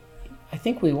 Yes, we were. I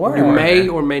think we were. You may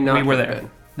there. or may not We were have there.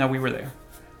 been. No, we were there.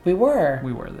 We were.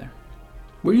 We were there.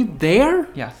 Were you there?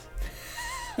 Yes.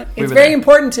 It's were very there.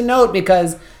 important to note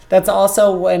because that's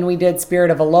also when we did Spirit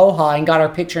of Aloha and got our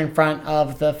picture in front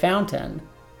of the fountain.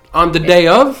 On the day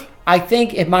of? I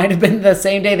think it might have been the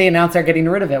same day they announced they're getting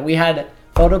rid of it. We had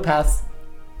PhotoPass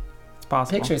It's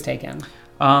possible. pictures taken.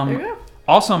 There you go.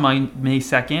 Also on May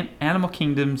 2nd, Animal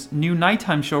Kingdom's new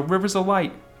nighttime show, Rivers of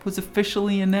Light, was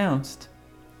officially announced.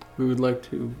 We would like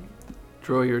to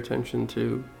draw your attention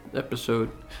to episode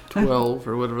 12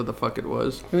 or whatever the fuck it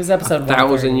was. It was episode 1,000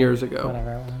 130, years ago.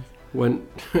 Whatever it was. When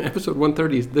episode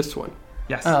 130 is this one,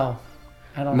 Yes. Oh.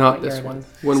 I don't know not what year this it one. is.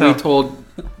 When So- we told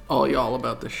all y'all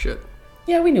about this shit.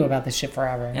 Yeah, we knew about this shit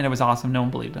forever. And it was awesome. No one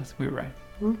believed us. We were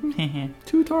right.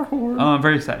 Toot our horn.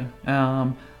 Very exciting.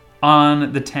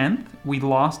 On the 10th, we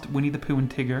lost Winnie the Pooh and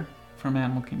Tigger from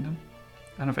Animal Kingdom.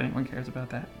 I don't know if anyone cares about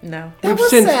that. No. That We've was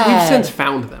since sad.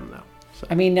 found them though. So.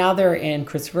 I mean, now they're in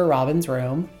Christopher Robin's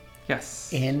room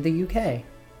Yes. in the UK.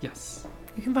 Yes.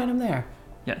 You can find them there.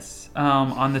 Yes.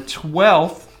 On the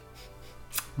 12th,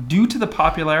 due to the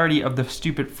popularity of the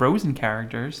stupid Frozen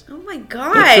characters, Oh my That's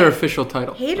their god. official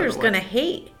title. Haters by the way. gonna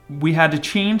hate. we had to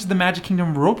change the Magic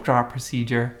Kingdom rope drop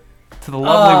procedure to the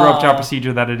lovely Oh. rope drop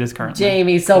procedure that it is currently.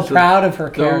 Jamie's so Those are- proud of her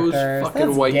those characters. fucking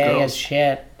That's white gay girls. as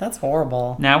shit. That's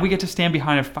horrible. Now we get to stand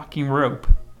behind a fucking rope.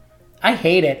 I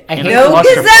hate it. I And hate it's No it.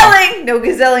 cluster gazelling. No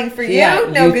gazelling for you. Yeah,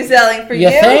 no you- gazelling for you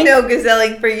you. think? No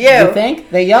gazelling for you. You think?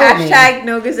 They yell at me. Hashtag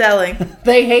no gazelling.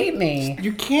 They hate me.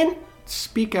 You can't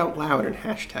speak out loud and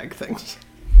hashtag things.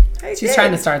 I She's did.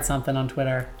 trying to start something on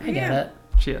Twitter. I get Yeah. it.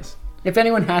 She is. If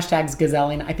anyone hashtags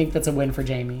gazelling, I think that's a win for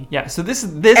Jamie. Yeah, so this I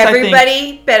think...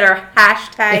 Everybody better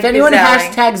hashtag If anyone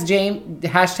gazelling.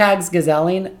 hashtags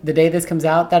gazelling the day this comes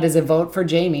out, that is a vote for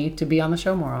Jamie to be on the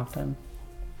show more often.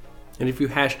 And if you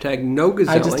hashtag no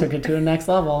I just took gazelling, it to the next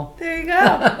level. There you go.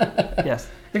 Yes.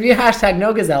 If you hashtag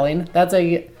no gazelling, that's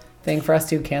a thing for us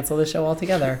to cancel the show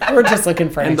altogether. We're just looking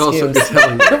for an and also excuse.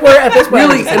 gazelling. We're at this point.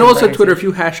 Really, just and looking also for an Twitter, if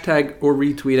you hashtag or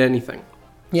retweet anything.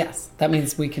 Yes, that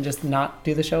means we can just not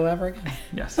do the show ever again.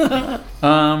 Yes.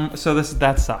 So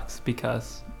that sucks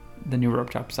because the new rope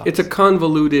drop sucks. It's a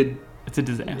convoluted. It's a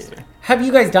disaster. Have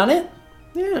you guys done it?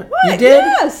 Yeah. What? You did?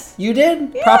 Yes. You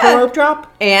did? Yeah. Proper rope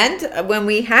drop? And when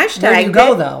we hashtagged Where do you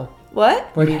go, it- though? What?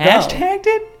 Where do you go? Hashtagged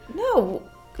it? No.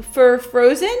 For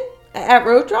Frozen at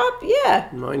Road Drop? Yeah.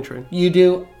 Mine train. You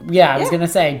do? Yeah, I was Yeah. going to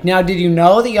say. Now, did you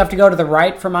know that you have to go to the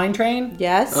right for Mine Train?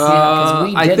 Yes. 'cause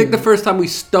we I think didn't. the first time we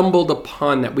stumbled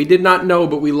upon that, we did not know,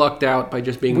 but we lucked out by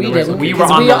just being. We in the right didn't. We location. were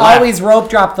Because on we the left. always rope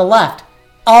drop the left.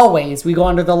 Always. We go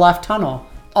under the left tunnel.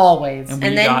 Always. And we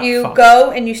and then got you fucked.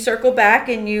 go and you circle back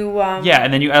and you Yeah,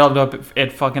 and then you ended up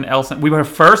at fucking Elson. We were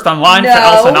first online for No.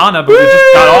 El Sanana, but we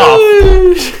just got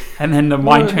off. And then the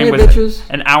mine Hey, train was bitches.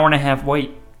 an hour and a half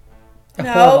wait.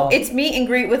 No, Horrible. it's meet and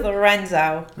greet with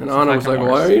Lorenzo. And Anna was like, fucking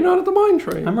 "Why worse. are you not at the mine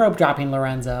train?" I'm rope dropping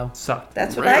Lorenzo. Sucked.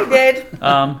 That's what I did.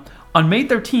 On May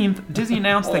 13th, Disney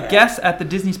announced that guests at the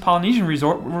Disney's Polynesian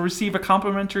Resort will receive a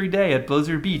complimentary day at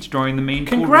Blizzard Beach during the main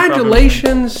pool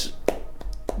Congratulations,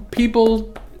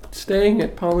 people staying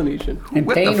at Polynesian. And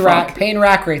What the paying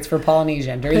rack rates for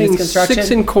Polynesian during Paying this construction.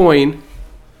 6 in coin.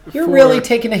 You're for- really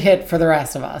taking a hit for the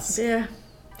rest of us. Yeah.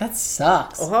 That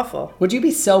sucks. Awful. Would you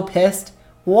be so pissed?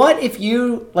 What if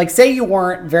you, like, say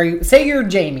you're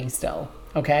Jamie still,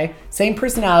 okay? Same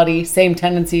personality, same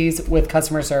tendencies with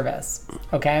customer service,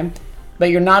 okay? But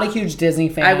you're not a huge Disney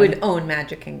fan. I would own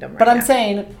Magic Kingdom right But I'm now.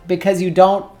 saying, because you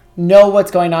don't know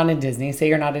what's going on in Disney, say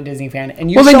you're not a Disney fan,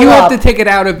 and you Well, then show you up, have to take it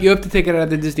out of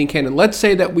the Disney canon. Let's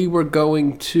say that we were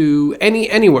going to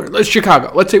anywhere. Let's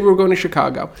Chicago. Let's say we were going to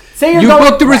Chicago. Say you're you going-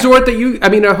 booked a right. resort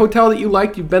a hotel that you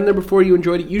liked. You've been there before. You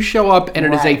enjoyed it. You show up and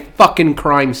it is a Right. fucking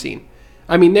crime scene.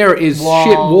 I mean, there is Walls,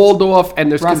 shit walled off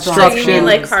and there's restaurants. You construction. mean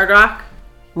like Hard Rock?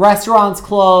 restaurants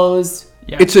closed.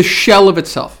 Yeah. It's a shell of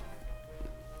itself.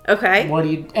 Okay. What do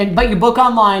you? But you book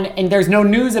online, and there's no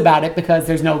news about it because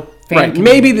there's no fan Right.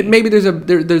 community. Maybe there's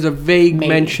a vague Maybe.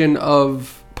 mention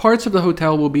of parts of the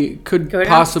hotel could Go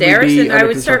possibly downstairs be and I under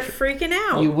would start construction. freaking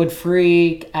out. You would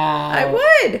freak out. I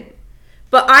would.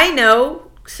 But I know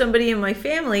somebody in my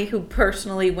family who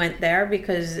personally went there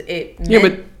because it meant Yeah,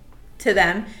 but to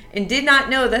them and did not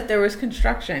know that there was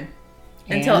construction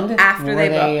until And after were they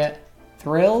booked.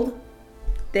 thrilled?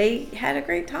 They had a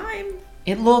great time.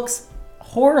 It looks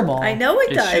horrible. I know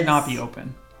it It does. should not be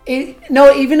open.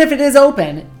 No, even if it is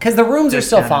open, because the rooms are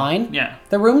still Discounted. fine. Yeah.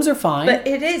 The rooms are fine. But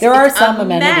it is. There are it's some a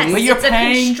amenities. Mess. But you're it's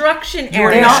paying- a construction you're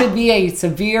area. There not- should be a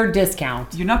severe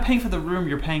discount. You're not paying for the room.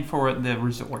 You're paying for the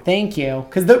resort. Thank you.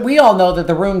 Because we all know that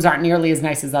the rooms aren't nearly as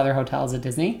nice as other hotels at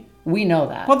Disney. We know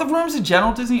that. Well, the rooms in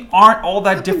general Disney aren't all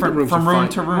that different rooms from are room fine.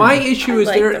 to room. My issue I is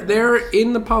like the they're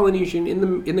in the Polynesian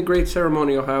in the Great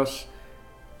Ceremonial House.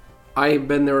 I've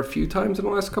been there a few times in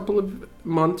the last couple of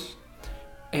months,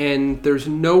 and there's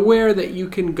nowhere that you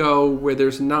can go where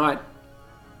there's not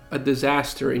a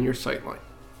disaster in your sightline.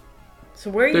 So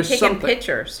where are you There's taking something.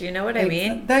 pictures? You know what I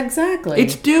mean? Exactly.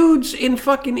 It's dudes in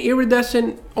fucking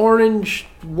iridescent orange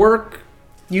work.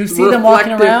 You see them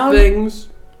walking reflective around? things.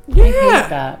 I hate Yeah,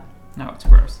 that. No, it's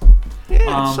gross. yeah.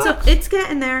 Um, it So sucks. it's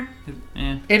getting there.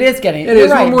 Eh. It is getting. It You're is.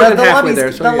 We're right. more than halfway lobby's,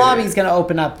 there, so the yeah, lobby's going to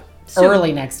open up Soon.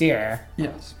 early next year,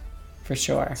 Yes. for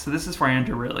sure. So this is for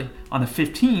Andrew, really. On the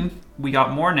 15th, we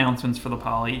got more announcements for the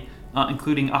Poly,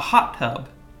 including a hot tub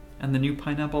and the new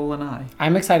pineapple lanai.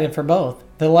 I'm excited for both.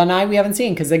 The lanai we haven't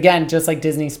seen, because again, just like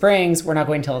Disney Springs, we're not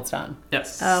going till it's done.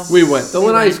 Yes. Oh. We went. The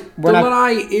lanai's We're the not-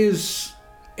 lanai is.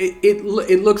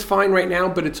 It looks fine right now,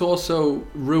 but it's also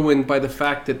ruined by the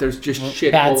fact that there's just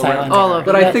shit Bad all sight around. lines. All over.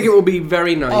 But I Yes. think it will be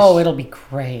very nice. Oh, it'll be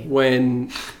great.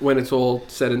 when it's all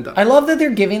said and done. I love that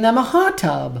they're giving them a hot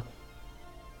tub.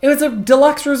 It was a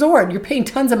deluxe resort. You're paying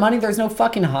tons of money. There's no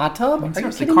fucking hot tub. Are you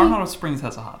Seriously, kidding me? Coronado Springs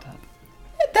has a hot tub.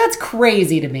 That's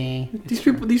crazy to me.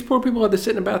 These poor people had to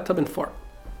sit in a bathtub and fart.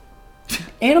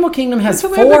 Animal Kingdom has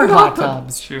That's a way 4 big hot hot tub.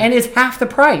 tubs, True. and it's half the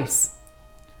price.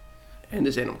 And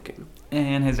there's Animal Kingdom.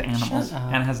 And has animals. Shut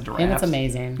up. And has giraffes. And it's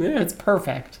amazing. Yeah. It's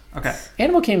perfect. Okay.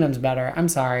 Animal Kingdom's better. I'm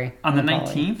sorry. On the I'm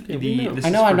Polly. 19th, Yeah, we know. this I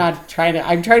is know I'm for- not trying to.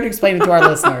 I'm trying to explain it to our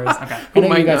listeners. Okay. I Who know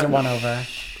you might guys not. are won over.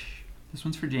 This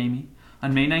one's for Jamie.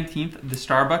 On May 19th, the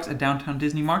Starbucks at Downtown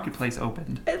Disney Marketplace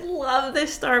opened. I love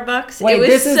this Starbucks. Wait, it was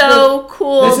this is so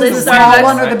cool. This is the Starbucks. small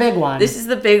one or the big one? This is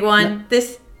the big one.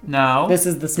 This No. This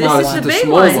is the small is one. the the big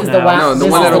small one. one. This is the No. wow. No, the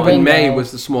this one is that the opened in May bingo.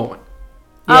 was the small one.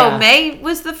 Yeah. Oh, May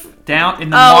was the. Down in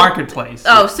the Oh. marketplace.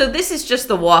 Oh, so this is just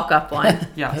the walk-up one.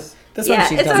 Yes. This Yeah, one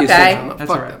she it's doesn't. okay. That's Fuck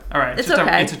all right. them. All right. It's just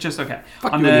okay. It's just okay.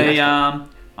 Fuck on you and the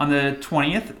on the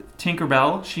 20th,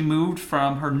 Tinkerbell, she moved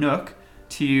from her Nook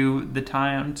to the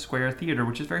Town Square Theater,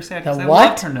 which is very sad because The I what?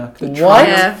 loved her Nook. The The what?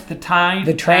 Yeah. The Town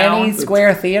Tranny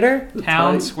Square Theater?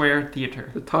 Town Tyne- Square Theater.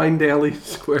 The Tyndale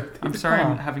Square. I'm sorry, Oh.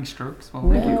 I'm having strokes while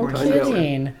No recording. Tyndale.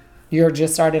 kidding. You're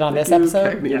just started on this Thank you,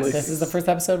 episode? Cagney. Yes. This is the first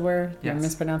episode where you're Yes.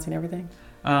 mispronouncing everything?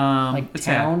 Like Like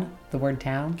town? The word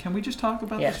town? Can we just talk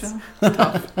about Yes. the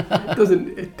show? It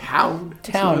doesn't. Town. It's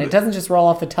Town. not It doesn't just roll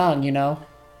off the tongue, you know?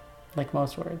 Like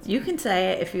most words. You can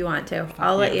say it if you want to.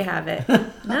 I'll let you. you have it.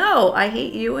 No, I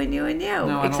hate you and you and you. I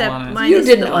don't Except want it. mine You is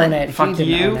didn't the own one. it. He Fuck didn't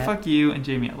you, own it. fuck you, and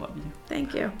Jamie, I love you.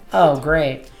 Thank you. Oh,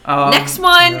 great. Next I'll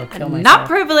one. kill myself. Not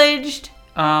privileged.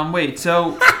 Wait,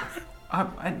 so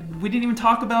we didn't even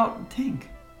talk about Tink.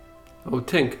 Oh,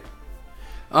 Tink.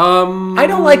 I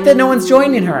don't like that no one's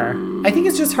joining her. I think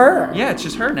it's just her. Yeah, it's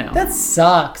just her now. That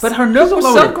sucks. But her Nook was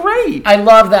so loaded. great. I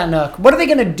love that Nook. What are they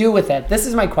going to do with it? This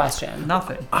is my question.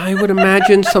 Nothing. I would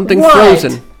imagine something What?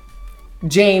 frozen.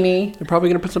 Jamie. They're probably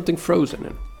going to put something frozen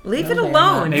in. Leave No, it they're alone.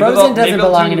 not. Maybe Frozen they'll- doesn't maybe they'll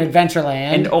belong in do-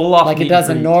 Adventureland. and Olaf like it meet does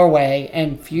in and greet. Norway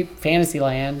and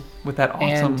Fantasyland. With that awesome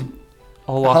And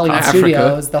Olaf Hollywood costume.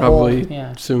 Studios, the probably whole-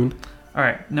 yeah. soon. All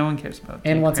right, no one cares about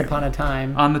And Tink, Once apparently. Upon a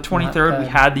Time. On the 23rd, we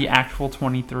Not had the actual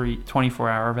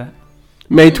 24-hour event.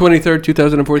 May 23rd,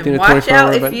 2014, a Watch 24-hour out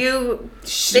if event. you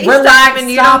Shh, FaceTime and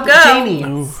you stop, don't go. Jamie.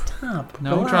 No. Stop.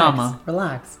 No Relax. drama.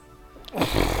 Relax.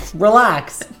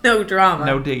 Relax. no drama.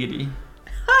 No diggity.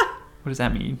 What does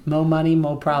that mean? Mo money,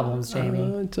 mo problems,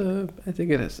 Jamie. I think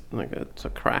it is like it's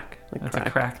a crack. Like That's a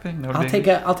crack thing? No I'll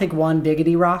diggity? I'll take one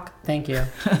diggity rock. Thank you.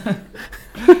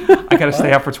 I gotta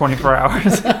stay up for 24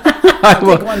 hours. I'll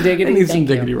take one diggity. I need some Thank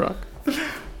diggity you. rock.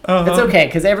 It's okay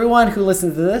because everyone who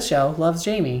listens to this show loves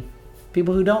Jamie.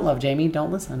 People who don't love Jamie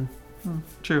don't listen.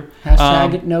 True.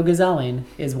 Hashtag no gazelling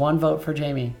is one vote for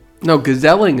Jamie. No,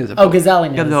 gazelling is a Oh, vote.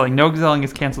 gazelling is. Gazelling. No gazelling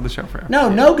has canceled the show forever. No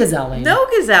gazelling. No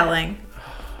gazelling.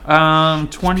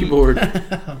 20. People were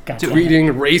Oh, God damn it.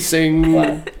 tweeting,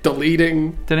 racing,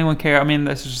 deleting. Did anyone care? I mean,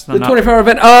 this is just The another, 24-hour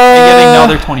event. getting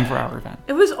another 24-hour event.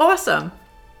 It was awesome.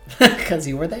 Because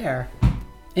you were there.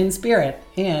 In spirit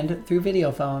and through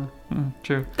video phone.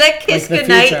 True. That kiss Like the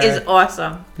goodnight future. is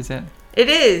awesome. Is it? It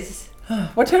is.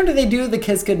 What time do they do the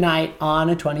Kiss Goodnight on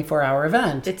a 24-hour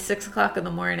event? It's 6:00 in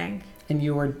the morning. And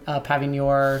you were up having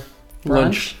your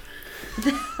Lunch.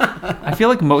 brunch? I feel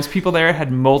like most people there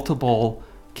had multiple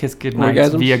kiss goodnights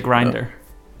Orgasms? via Grinder.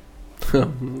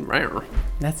 Rare.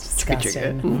 That's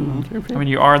disgusting. Mm-hmm. I mean,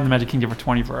 you are in the Magic Kingdom for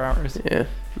 24 hours. Yeah.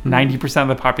 90% of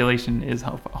the population is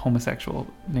homosexual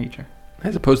nature.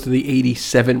 As opposed to the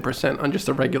 87% on just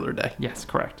a regular day. Yes,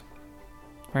 correct.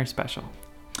 Very special.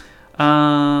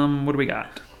 What do we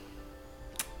got?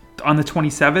 On the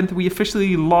 27th, we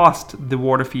officially lost the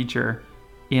water feature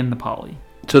in the Poly.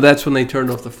 So that's when they turned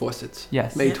off the faucets.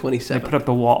 Yes. May They 27th. put up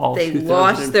the wall. They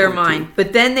lost their 2014. mind,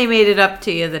 but then they made it up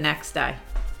to you the next day.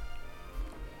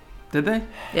 Did they?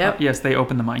 Yep. Yes, they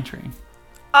opened the mine train.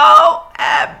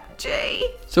 OMG.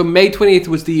 So May 28th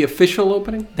was the official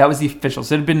opening? That was the official.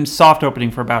 So it had been soft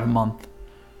opening for about a month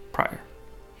prior.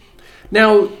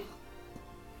 Now,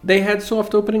 they had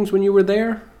soft openings when you were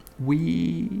there?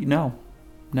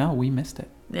 No, we missed it.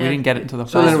 Yeah. We didn't get it until the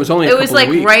So then it was only a It couple was like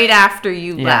of weeks. right after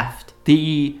you Yeah. left.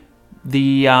 the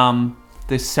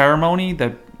ceremony,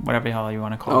 the whatever the hell you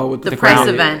want to call Oh, it, with The press crown-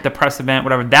 event. the press event,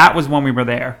 whatever. That was when we were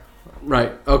there.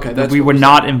 Right. Okay. That's we what were was-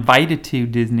 not invited to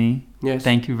Disney. Yes.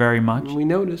 Thank you very much. We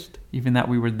noticed. Even that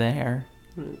we were there.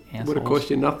 Would have Assholes. cost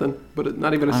you nothing, but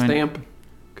not even a I mean- stamp.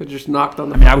 Could have just knocked on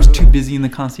the. I mean, I was too busy in the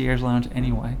concierge lounge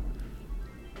anyway.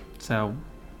 So,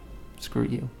 screw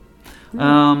you.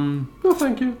 No,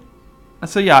 thank you.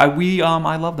 So yeah,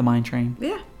 I love the mine train.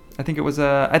 Yeah. I think it was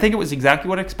exactly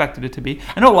what I expected it to be.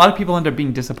 I know a lot of people end up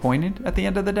being disappointed at the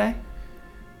end of the day.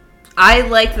 I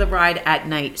like the ride at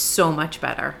night so much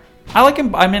better. I like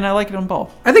him. I mean, I like it on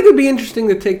both. I think it would be interesting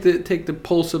to take the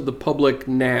pulse of the public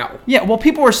now. Yeah. Well,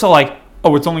 people were so like,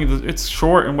 oh, it's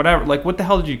short and whatever. Like, what the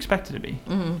hell did you expect it to be?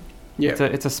 Yeah.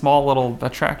 It's a small little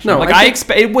attraction. No, like I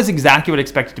it was exactly what I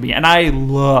expected it to be, and I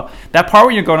love that part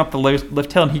when you're going up the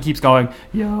lift hill and he keeps going,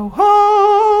 yo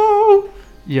ho,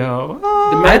 yo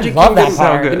ho. The Magic love that Kingdom.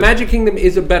 part. The Magic Kingdom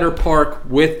is a better park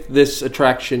with this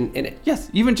attraction in it. Yes,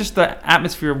 even just the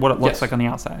atmosphere of what it looks Yes. like on the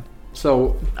outside.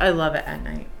 So I love it at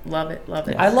night. Love it. Love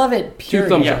it. I love it. Period.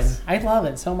 thumbs up. I love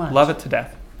it so much. Love it to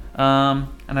death. And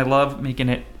I love making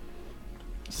it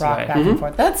Rock sway. back and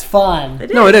forth. That's fun.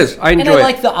 no, it is. I And enjoy I it.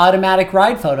 like the automatic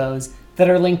ride photos that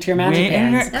are linked to your magic Wait,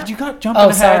 bands. could you got jump Oh,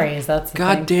 ahead? sorry. Is that the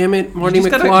God thing? damn it, Marty You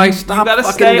just McFly! you Stop gotta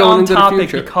fucking stay going on into the topic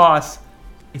future. because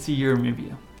it's a year in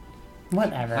review.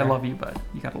 Whatever. I love you, bud.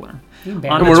 You gotta learn. You On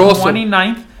barely- And the we're also-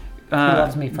 29th,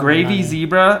 loves me for my Gravy money.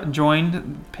 Zebra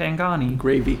joined Pangani.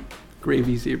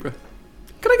 Gravy zebra.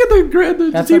 Can I get the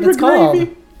That's zebra what it's called.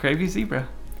 gravy? Gravy Zebra.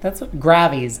 That's what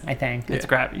Gravies, I think. It's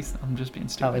Gravies. I'm just being Oh,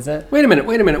 stupid. is it? Wait a minute.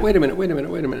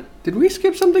 Did we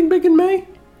skip something big in May?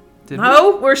 Did we?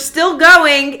 No, we're still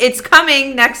going. It's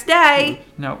coming next day.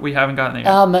 No, we haven't gotten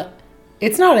there yet.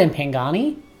 It's not in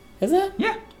Pangani, is it?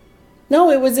 Yeah. No,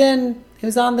 it was on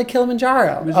the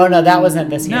Kilimanjaro. Oh no, that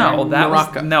wasn't this year. No, that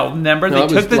Morocco. was no. Remember, No, they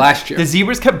it was took last year. the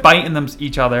zebras kept biting them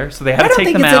each other, so they had I to don't take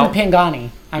think them it's out. in Pangani.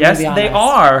 I'm Yes, gonna be they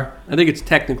honest. are. I think it's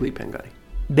technically Pangani.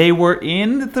 They were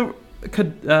in the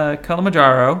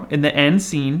Kilimanjaro in the end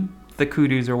scene, the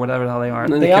kudus or whatever the hell they are.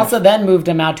 And then They kept- also then moved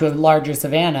them out to a larger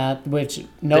savannah, which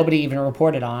nobody even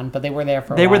reported on, but they were there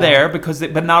for a They while. were there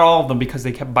but not all of them because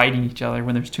they kept biting each other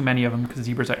when there's too many of them because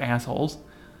zebras are assholes.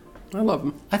 I love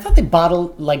them. I thought they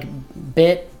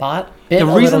bit The a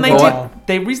reason little girl.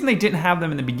 the reason they didn't have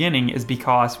them in the beginning is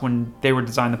because when they were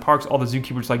designing the parks, all the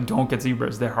zookeepers were like, don't get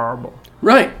zebras, they're horrible.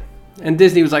 Right. And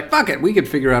Disney was like, fuck it, we could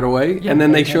figure out a way. Yeah, and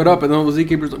then they they showed did. up, and all the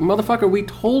zookeepers like, motherfucker, we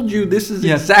told you this is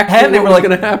Yes. exactly And they what were was like,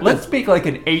 going to happen. let's make like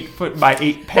an 8 by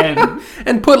 8 pen.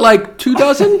 And put like 2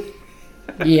 dozen?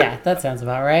 Yeah, that sounds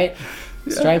about right.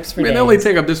 Stripes for Man, days. they only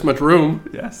take up this much room.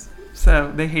 Yes.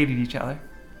 So they hated each other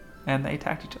and they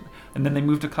attacked each other. And then they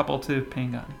moved a couple to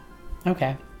Pangani.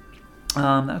 Okay.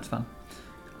 That's fun.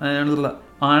 And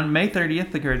on May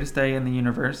 30th, the greatest day in the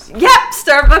universe. Yep,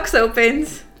 Starbucks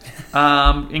opens.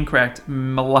 Incorrect.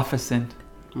 Maleficent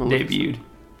debuted.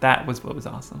 That was what was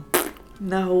awesome.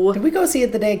 No. Did we go see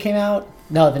it the day it came out?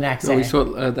 No, the next No, day. we saw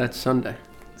it that Sunday.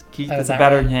 Keith Oh, is is a that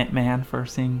better right? man for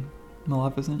seeing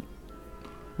Maleficent.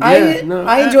 I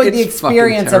Yeah, enjoyed the it's fucking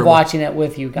experience of terrible. watching it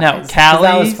with you guys. No, 'cause Callie.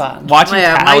 that was fun. Watching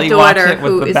Yeah, Callie my watch daughter, it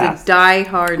was who the is best. a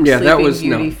diehard Yeah, that Sleeping was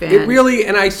Beauty no. fan, It really,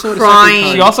 and I saw it a Crying.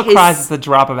 second She time. also His- cries at the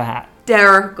drop of a hat.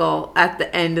 hysterical at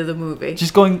the end of the movie.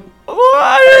 Just going, I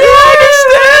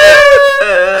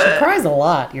She cries a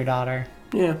lot, your daughter.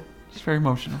 Yeah. She's very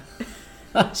emotional.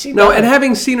 She No, does. and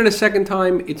having seen it a second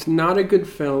time, it's not a good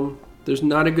film. There's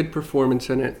not a good performance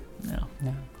in it. No.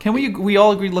 No. Can we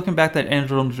all agree looking back that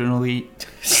Angelina Jolie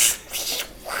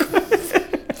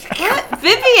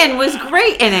Vivian was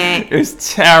great in it. it was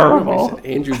terrible.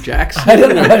 Andrew Jackson. I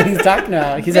don't know what he's talking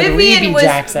about. He's like Vivian Reedy was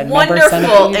Jackson. Remember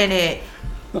wonderful Centipede? in it.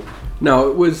 No,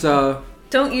 it was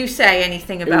Don't you say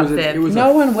anything about it Viv. was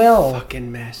No a one will.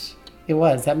 fucking mess. It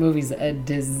was. That movie's a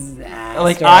disaster.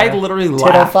 Like I literally Tittle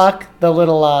laughed. fuck, the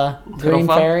little green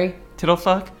fuck? fairy.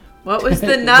 Tittlefuck What was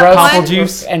the nut roast Apple one?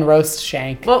 juice. and roast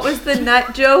shank. What was the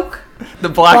nut joke? The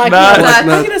black nut. nuts.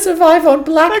 I'm gonna survive on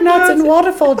black nuts and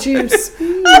waterfall juice.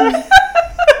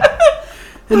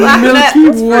 Black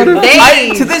nuts for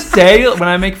days. To this day, when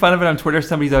I make fun of it on Twitter,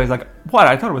 somebody's always like, "What?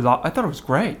 I thought it was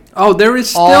great." Oh, there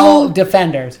is All still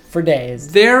defenders for days.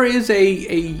 there is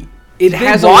it They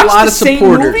has a watch lot the of same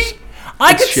supporters. movie?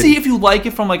 I It's could see if you like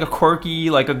it from like a quirky,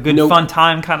 like a good Nope. fun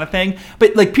time kind of thing.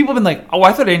 But like people have been like, "Oh,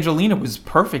 I thought Angelina was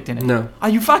perfect in it." No. Are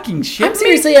you fucking shit? I'm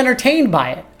seriously entertained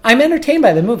by it. I'm entertained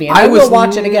by the movie, and I I was will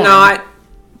watch it again.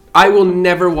 I will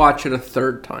never watch it a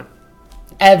third time.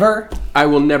 Ever. I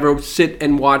will never sit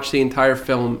and watch the entire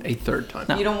film a third time.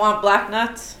 You don't want black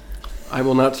nuts? I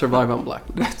will not survive on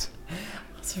black nuts.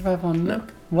 Survive on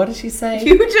milk. What did she say?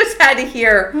 You just had to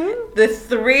hear the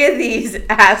three of these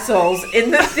assholes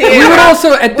in the theater. We would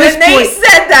also, at this when they point,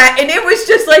 said that, and it was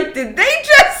just like, did they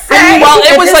just say? I mean, Well,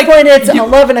 it at was this like- point, it's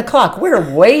 11 o'clock. We're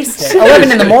wasted.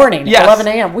 11 in the morning. Yes. 11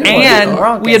 a.m. We and were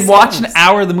drunk we as had watched an skunks.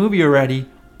 hour of the movie already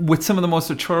with some of the most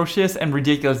atrocious and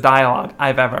ridiculous dialogue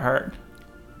I've ever heard.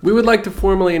 we would like to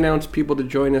formally announce people to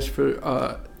join us for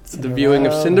the viewing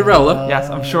of Cinderella. Yes,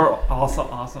 I'm sure. Also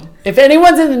awesome. If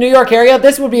anyone's in the New York area,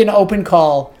 this would be an open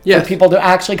call Yes. for people to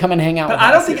actually come and hang out But with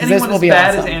I don't us, think because this anyone will as be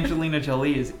bad awesome. as Angelina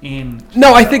Jolie is in.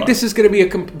 No, I think this is going to be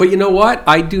but you know what?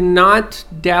 I do not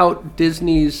doubt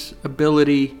Disney's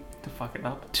ability to fuck it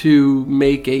up. to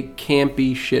make a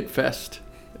campy shitfest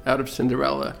out of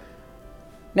Cinderella.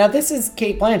 Now, this is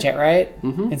Kate Blanchett, right?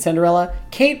 Mm-hmm. In Cinderella.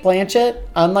 Kate Blanchett,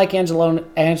 unlike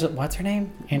what's her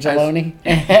name? Angeloni?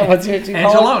 What's her she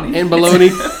called? Angeloni. And Baloney.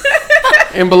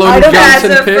 And I Baloney don't That's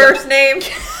Johnson a Pitt. first name.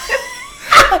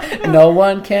 No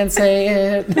one can say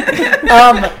it.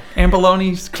 And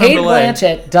Baloney's creme Kate brulee.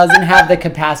 Blanchett doesn't have the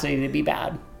capacity to be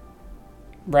bad.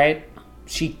 Right?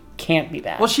 She can't be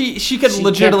bad. Well, she could She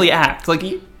legitimately can't- act. Like,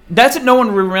 that's what no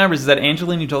one remembers is that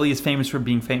Angelina Jolie is famous for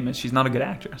being famous. She's not a good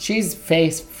actress. She's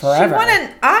faced She forever. won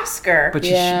an Oscar. But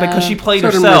Yeah. because she played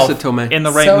So did herself Marissa Tomei. in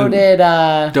the right so movie. did,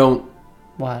 Don't.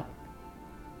 what?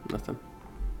 Nothing.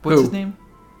 What's Who? his name?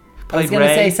 Who I played was going to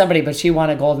Ray? say somebody, but she won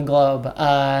a Golden Globe.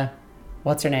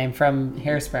 What's her name from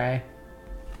Hairspray?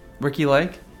 Ricky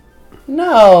Lake?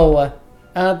 No.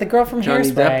 The girl from Johnny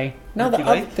Hairspray. No, Ricky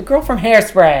Lake? the girl from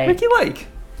Hairspray. Ricky Lake.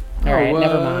 All right, Oh,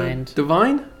 never mind.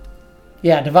 Divine?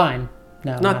 Yeah, Divine.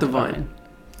 No, Not Divine.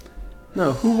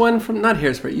 No, who won from, not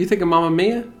Hairspray. You think of Mamma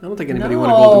Mia? I don't think anybody won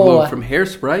a No. Golden Globe from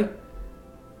Hairspray.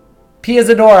 Pia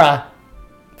Zadora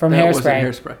from That Hairspray. wasn't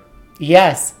Hairspray.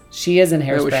 Yes, she is in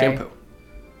Hairspray. That was shampoo.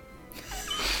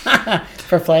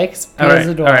 For flakes, Pia All right,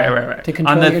 Zadora. all right. To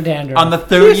control your dandruff. On the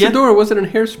Pia 30th, Zadora wasn't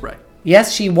in Hairspray.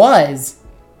 Yes, she was.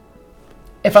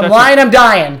 If I'm Shut lying, I'm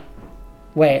dying.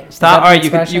 Wait. is stop. that All the right, you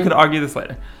expression? could argue this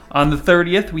later. On the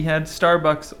 30th, we had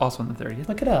Starbucks. Also on the 30th,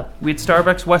 Look it up. we had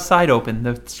Starbucks West Side open.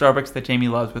 The Starbucks that Jamie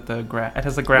loves with the grass. It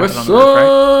has the grass West on the roof,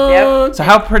 right? Yep. So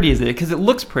how pretty is it? Because it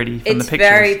looks pretty from It's the pictures.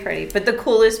 very pretty. But the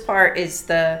coolest part is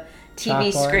the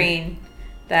TV Chalkboard. screen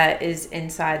that is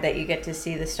inside that you get to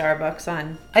see the Starbucks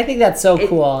on. I think that's so It-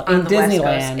 cool. on In the West Coast.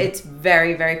 Disneyland. It's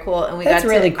very, very cool. And we That's got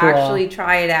really to cool. actually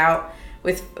try it out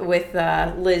with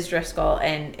Liz Driscoll,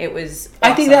 and it was I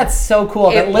think awesome. that's so cool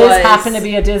that It Liz was- happened to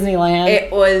be at Disneyland.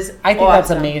 It was I think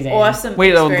that's awesome. amazing. Awesome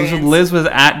Wait, oh, experience. Liz was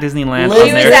at Disneyland. Liz on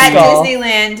She was their at team. Driscoll.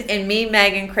 Disneyland, and me,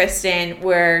 Meg, and Kristen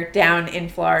were down in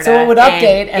Florida. So it would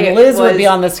update, and it Liz would be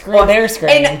was on the screen, their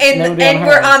screen, and and they would be on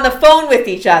we're hers. on the phone with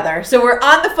each other. So we're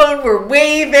on the phone, we're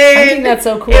waving. I think that's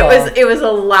so cool. It was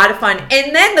a lot of fun.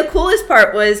 And then the coolest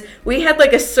part was we had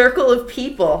like a circle of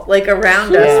people like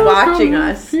around us Yeah. watching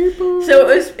us. So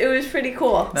it was pretty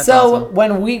cool. That's So awesome.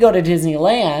 when we go to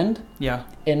Disneyland Yeah.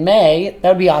 in May, that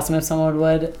would be awesome if someone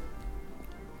would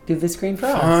do the screen for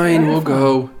us. Fine, we'll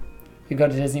go. You go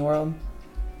to Disney World.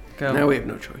 Go. Now we have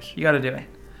no choice. You got to do it.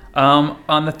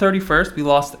 On the 31st, we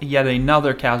lost yet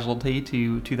another casualty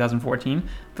to 2014.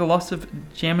 The loss of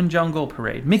Jammin' Jungle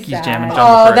Parade. Mickey's Sad. Jammin' Jungle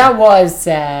Oh, Parade. that was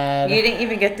sad. You didn't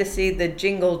even get to see the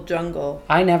Jingle Jungle.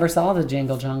 I never saw the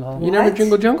Jingle Jungle. You never What?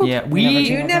 Jingle Jungle? Yeah, never we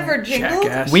You never jingled?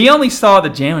 Jackass. we only saw the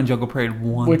Jammin' Jungle Parade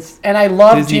once. Which, and I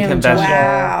love Disney Jam and convention. Jungle.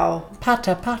 Wow.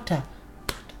 Pata pata.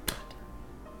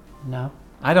 No.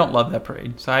 I don't love that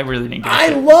parade, so I really didn't get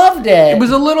I it. loved it. It was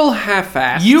a little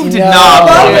half-assed. You did No. not love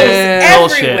Bubbles it.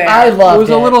 Bullshit. everywhere. I loved it. It was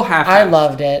a little half-assed. I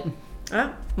loved it. Oh,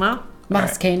 well.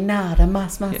 Mas que nada,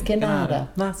 mas que nada,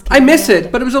 mas que I miss nada.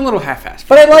 it, but it was a little half-assed.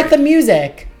 But I like the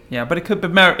music. Yeah, but it could be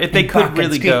if they could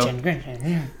really go.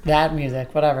 That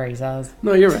music, whatever he says.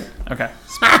 No, you're right. Okay.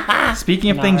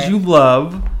 Speaking of Not things right. you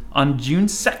love, on June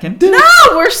 2nd.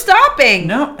 No, we're stopping.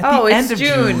 No, at oh, the it's end of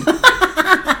June.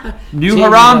 June. New Jamie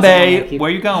doesn't wanna Harambe, keep- where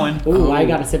you going? Ooh, I Ooh.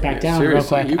 gotta sit back Yeah, down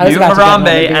seriously, real quick. you- I was New about to get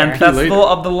Harambe another and beer. Festival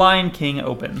of the Lion King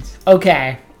opens.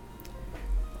 Okay.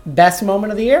 Best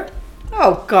moment of the year?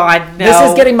 Oh God, no. This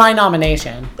is getting my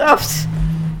nomination. Oh, pfft.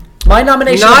 My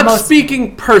nomination Not is most...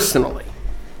 speaking personally.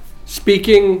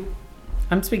 Speaking.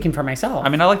 I'm speaking for myself. I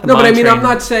mean, I like the No, but I Mine mean, Train. I'm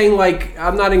not saying like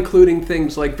I'm not including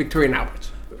things like Victoria and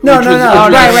Albert's. no, which no, was- no. which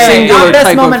was Right, a right. singular Not best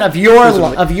type moment of your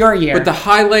visibility. of your year. But the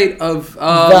highlight of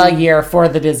the year for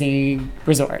the Disney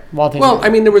Resort. Walt Disney well, Resort. I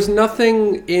mean, there was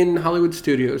nothing in Hollywood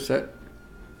Studios that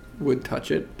would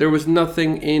touch it. There was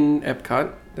nothing in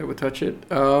Epcot that would touch it.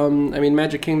 I mean,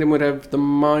 Magic Kingdom would have the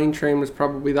Mine Train was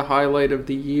probably the highlight of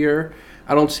the year.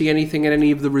 I don't see anything at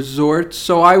any of the resorts,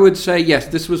 so I would say yes,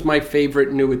 this was my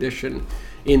favorite new addition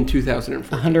in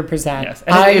 2004. 100%. Yes,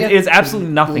 and it is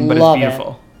absolutely nothing, but it's love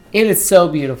beautiful. It is so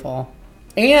beautiful.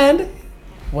 And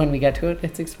when we get to it,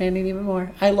 it's expanding even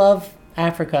more. I love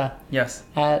Africa Yes,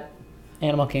 at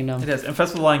Animal Kingdom. it is. And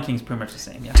Festival of the Lion King is pretty much the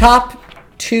same. Yeah. Top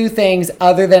 2 things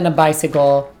other than a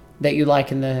bicycle that you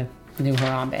like in the New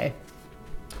Harambe.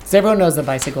 Because everyone knows the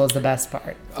bicycle is the best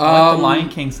part. I like the Lion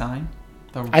King sign.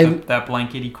 I- That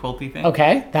blankety quilty thing.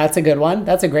 Okay, that's a good one.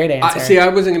 That's a great answer. See, I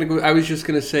wasn't gonna go. I was just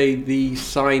gonna say the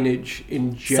signage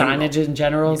in general. Signage in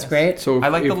general is Yes. great. So if, I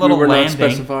like the if little we were landing. not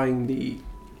specifying the.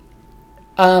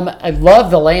 I love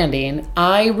the landing.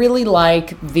 I really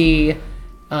like the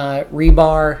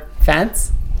rebar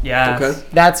fence. Yes. Okay.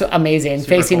 That's amazing. Super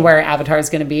Facing cool. where Avatar is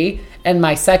going to be. And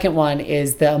my second one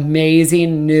is the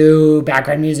amazing new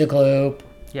background music loop.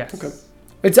 Yes. Okay.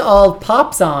 It's all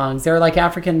pop songs. They're like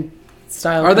African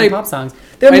style Are they- pop songs.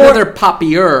 They're I know more they're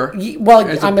poppier well,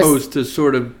 as I'm opposed to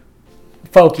sort of.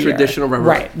 folkier. traditional, right.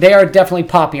 Right. They are definitely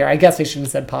poppier. I guess I shouldn't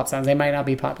have said pop songs. They might not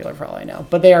be popular for all I know,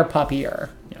 but they are poppier.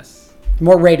 Yes.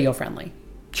 More radio friendly.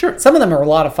 Sure. Some of them are a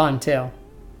lot of fun too.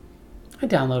 I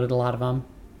downloaded a lot of them.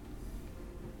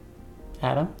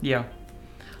 Adam, Yeah.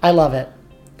 I love it.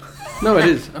 No, it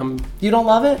is. You don't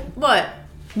love it? What?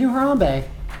 New Harambe.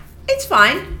 It's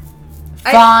fine.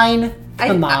 Fine.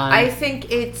 Come on. I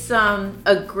think it's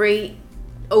a great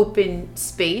open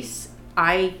space.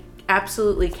 I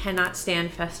absolutely cannot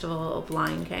stand Festival of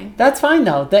Lion King. That's fine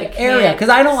though. The area, because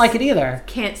I don't like it either.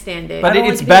 Can't stand it. But don't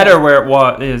it's like it better either.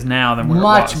 where it is now than where it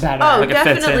Much was. better. oh, Like, it fits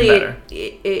in definitely. better.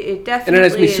 It definitely. and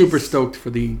it has me is- super stoked for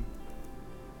the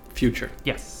future.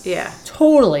 Yes. Yeah.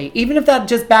 Totally. Even if that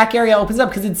just back area opens up,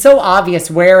 because it's so obvious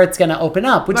where it's going to open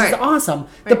up, which is Right. awesome.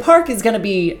 The Right. park is going to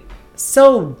be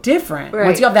so different Right.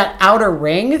 once you have that outer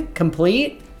ring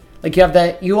complete. Like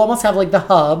you almost have like the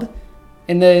hub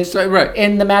in the Right.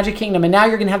 in the Magic Kingdom, and now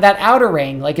you're going to have that outer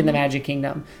ring like in the Magic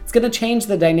Kingdom. It's going to change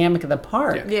the dynamic of the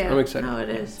park. Yeah. Yeah. I'm excited. No, it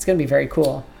is. It's going to be very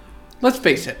cool. Let's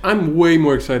face it. I'm way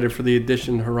more excited for the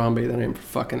addition to Harambe than I am for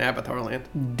fucking Avatar Land.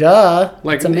 Duh.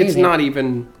 Like, it's amazing. it's not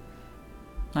even.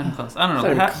 Not even close. I don't know.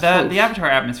 Not even close. The Avatar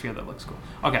atmosphere, that looks cool.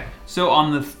 Okay, so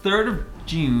on the 3rd of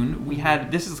June, we had,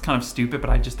 this is kind of stupid, but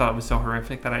I just thought it was so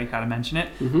horrific that I had to mention it.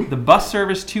 Mm-hmm. The bus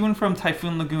service to and from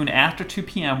Typhoon Lagoon after 2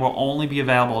 p.m. will only be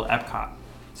available at Epcot.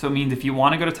 So it means if you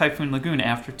want to go to Typhoon Lagoon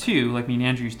after 2, like me and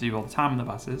Andrew used to do all the time on the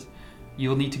buses,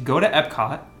 you'll need to go to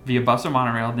Epcot via bus or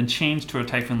monorail, then change to a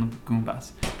Typhoon Lagoon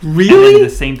bus. And then Really? the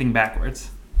same thing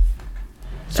backwards.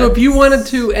 So if you wanted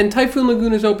to, and Typhoon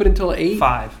Lagoon is open until 8?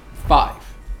 5. 5.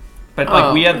 But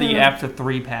like we Oh. have the after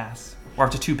 3 pass, or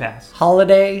after 2 pass.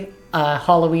 Holiday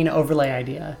Halloween overlay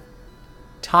idea.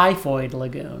 Typhoid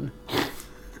Lagoon.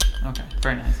 Okay,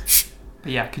 very nice.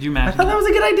 But yeah, could you I imagine thought that was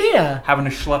a good idea. having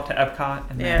to schlep to Epcot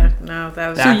and Yeah. then No, that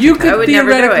was. So Back you to- I could would never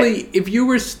do it. theoretically, if you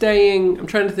were staying, I'm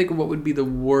trying to think of what would be the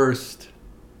worst.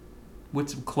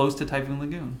 what's close to Typhoon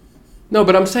Lagoon? No,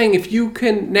 but I'm saying if you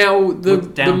can now the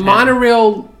With downtown.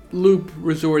 monorail loop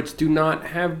resorts do not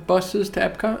have buses to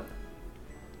Epcot.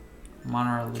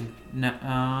 Monorail loop. No.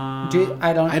 I don't.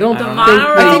 I don't I don't think know.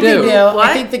 I they think they do. do. I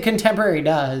What? think the Contemporary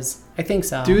does. I think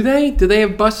so. Do they? Do they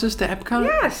have buses to Epcot?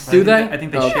 Yes. Do they? I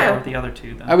think they Okay. share with the other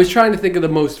two. Then. I was trying to think of the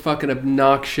most fucking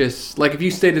obnoxious. Like if you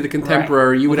stayed at the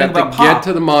Contemporary, you would Well, have think to about get Pop.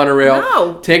 to the monorail,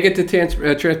 No. take it to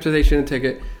transportation and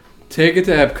ticket, take it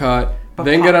to Epcot, But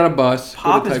then Pop- get on a bus. go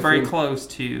Pop to is very Typhoon. close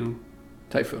to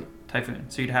Typhoon. Typhoon,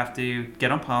 so you'd have to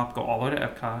get on Pop, go all the way to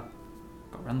Epcot,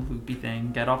 go around the loopy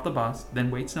thing, get off the bus,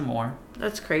 then wait some more.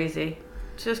 That's crazy.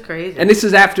 It's just crazy. And this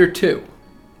is after 2,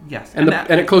 Yes, and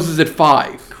it closes at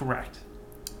 5. correct.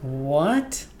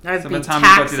 What? I'd So be by the time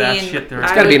you go through that taxiing. shit, there's-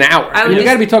 It's got to be an hour. I I would mean, you just-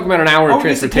 got to be talking about an hour Oh, of it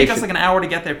used to take transportation. us like an hour to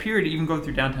get there. Period, to even go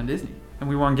through downtown Disney, and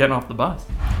we weren't getting off the bus.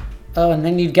 Oh, and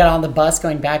then you'd get on the bus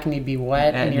going back, and you'd be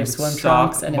wet And in your it would swim suck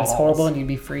trunks, and it was balls. horrible, and you'd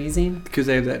be freezing. Because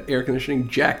they have that air conditioning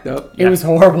jacked up. It was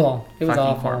horrible. It was Fucking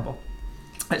awful. horrible.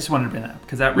 I just wanted to bring that up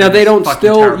because that. Now really they is don't fucking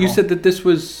still. terrible. You said that this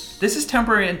was This is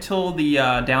temporary until the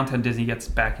downtown Disney gets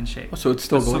back in shape. So it's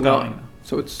still It's still going going, on.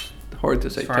 So it's hard to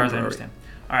say As far as I temporary. understand.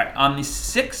 All right, on the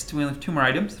 6th, we only have 2 more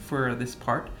items for this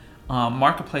part.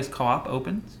 Marketplace Co-op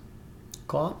opens.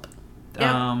 Co-op.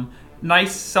 Yeah.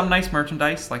 Some nice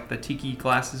merchandise like the tiki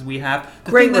glasses we have.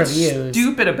 The Great thing that's reviews.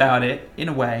 stupid about it, in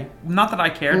a way, not that I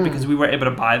cared because we were able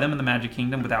to buy them in the Magic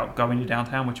Kingdom without going to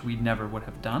downtown, which we never would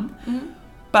have done.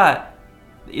 But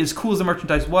as cool as the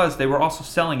merchandise was, they were also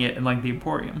selling it in like the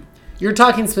Emporium. You're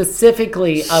talking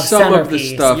specifically of Some of the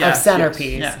Centerpiece. stuff. Yes, Of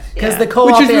Centerpiece. yes. Because Yeah. the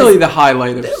co-op Which is really the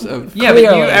highlight of Yeah, Clearly,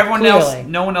 but everyone else, clearly.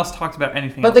 no one else talked about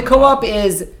anything. But else the co-op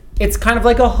is, it's kind of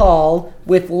like a hall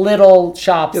with little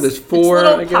shops. there's 4,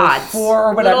 little I guess. pods. 4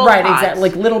 or whatever. Little Right, pods. exactly.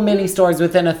 Like little mini stores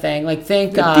within a thing. Like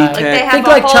think, The uh, DTEC. think Like they have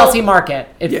like a whole- Chelsea Market.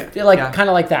 It's Yeah. like Yeah. kind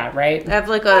of like that, right? They have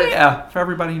like a Yeah, for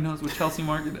everybody who knows what Chelsea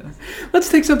Market is. Let's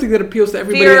take something that appeals to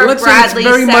everybody. Fear of Let's Bradley say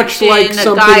it's very much section, like a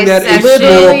something guy's that is section. small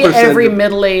Literally percent every of-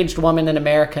 middle-aged woman in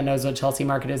America knows what Chelsea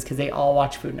Market is because they all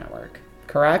watch Food Network.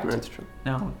 Correct? That's true.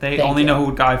 No, they Thank only you. know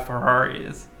who Guy Ferrari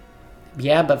is.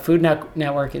 Yeah, but Food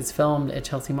Network is filmed at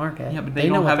Chelsea Market. Yeah, but they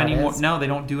know don't what have that any more. is. No, they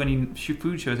don't do any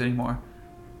food shows anymore.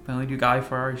 They only do Guy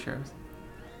Ferrari shows.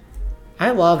 I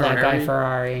love that Ferrari. guy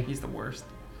Ferrari. He's the worst.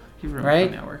 He ruined Right?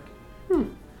 Food Network.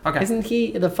 Okay. Isn't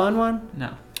he the fun one? No,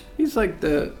 He's like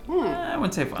the. I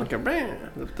wouldn't say fun. Like a bam,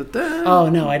 da-da-da. Oh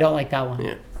no, I don't like that one.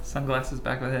 Yeah. Sunglasses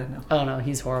back of the head. No. Oh no,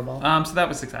 he's horrible. So that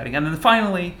was exciting, and then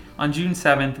finally on June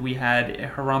 7th we had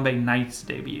Harambe Nights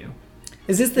debut.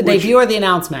 Is this the which- debut or the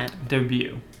announcement?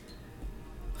 Debut.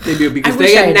 Debut because I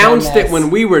wish they I had done announced it this. when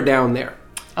we were down there.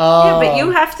 Oh, yeah, but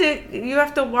you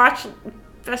have to watch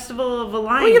Festival of the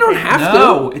Lion. Well, you don't King. have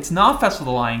No, to. it's not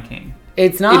Festival of the Lion King.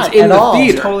 It's not It's in at the all.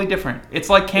 theater. It's totally different. It's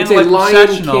like It's a Candlelight Lion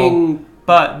Processional, King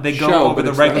but they go show, over but the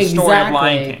it's regular not- story of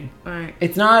Lion Exactly. King, Alright.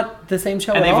 It's not the same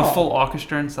show and at they have all. a full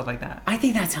orchestra and stuff like that. I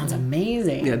think that sounds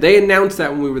amazing. Yeah, they announced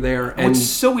that when we were there, And and what's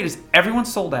so weird is everyone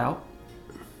sold out.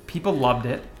 People loved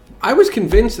it. I was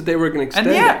convinced that they were going to And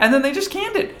extend yeah, it. and then they just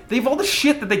canned it. They have all the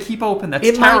shit that they keep open that's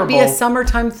It terrible. might be a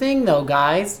summertime thing, though,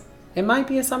 guys. It might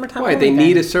be a summertime. Why? only They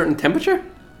need thing. a certain temperature?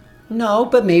 No,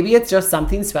 but maybe it's just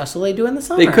something special they do in the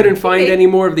summer. They couldn't find Maybe. any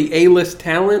more of the A-list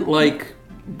talent, like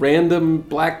random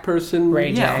black person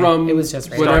Ray Yeah. J. from It was just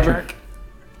Ray Star J. whatever. Trek.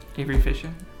 Avery Fisher?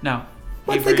 No.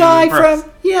 What's Avery the guy Brooks.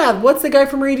 from? Yeah, what's the guy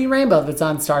from Reading Rainbow that's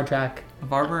on Star Trek?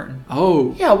 LeVar Burton.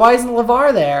 Oh. Yeah, why isn't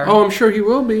LeVar there? Oh, I'm sure he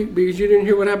will be, because you didn't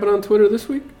hear what happened on Twitter this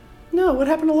week? No, what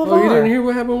happened to LeVar? Oh, you didn't hear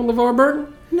what happened with LeVar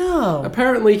Burton? No.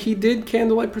 Apparently he did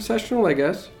Candlelight Processional, I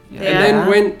guess. Yeah. And then Yeah.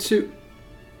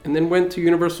 went to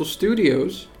Universal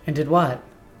Studios, And did what?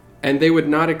 and they would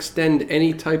not extend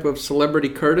any type of celebrity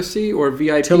courtesy or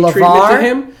VIP To treatment LeVar? to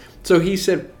him. So he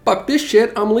said, "Fuck this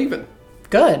shit, I'm leaving."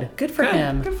 Good. Good for Good.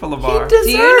 him. Good for He LeVar. deserves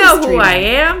Do you know who treatment. I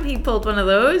am? He pulled one of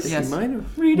those. Yes. He might have.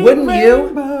 Wouldn't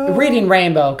you? Reading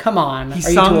Rainbow. Come on. He Are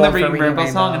you sung too the old for Reading Rainbow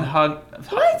song and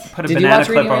What? put a Did you banana watch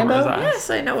clip Reading over his Rainbow? eyes. Yes,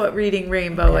 I know what Reading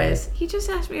Rainbow Okay. is. He just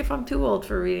asked me if I'm too old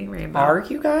for Reading Rainbow. Are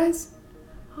you guys?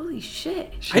 Holy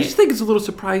shit. I just think it's a little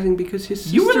surprising because his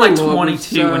sister You were like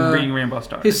 22 when Reading Rainbow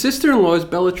started. His sister-in-law is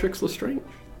Bellatrix Lestrange.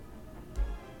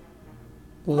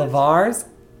 LeVar's?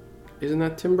 Isn't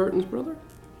that Tim Burton's brother?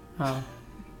 Oh,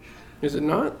 Is it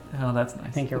not? Oh, that's nice. I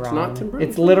think you're It's wrong. not Tim Burton?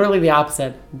 It's literally the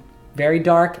opposite. Very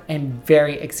dark and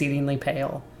very exceedingly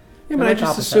pale. Yeah, but They're I like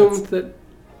just opposites. assumed that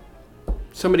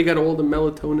somebody got all the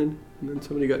melatonin and then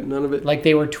somebody got none of it. Like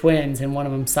they were twins and one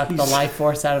of them sucked the life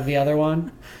force out of the other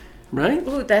one. Right?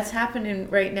 Ooh, that's happening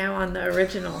right now on the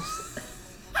originals.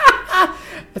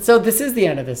 So this is the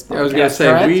end of this podcast. I was going to say,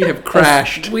 correct? we have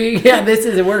crashed. We're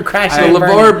crashing. The and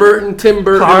burning. LeVar Burton, Tim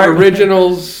Burton Car-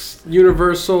 Originals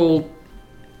Universal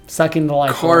Sucking the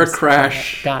life car force.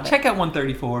 crash. Got it. Check out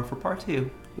 134 for part 2.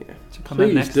 Yeah. Should come out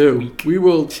Please next do. week. We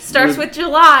will. Starts with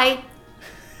July.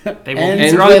 They will be Ends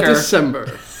Ends with drunker.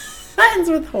 December. Ends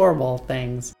with horrible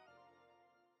things.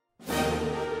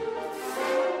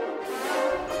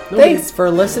 Thanks for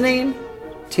listening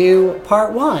to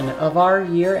part 1 of our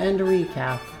year-end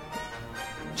recap.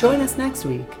 Join us next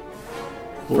week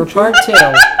for part 2.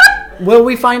 Will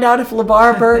we find out if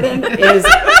LeVar Burton is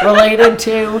related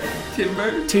to Tim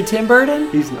Burton. Tim Burton?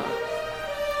 He's not.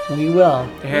 We will.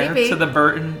 Heir Maybe. to the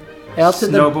Burton Heir to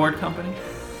the- snowboard company.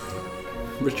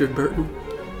 Richard Burton.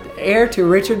 Heir to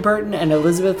Richard Burton and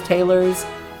Elizabeth Taylor's.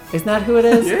 Isn't that who it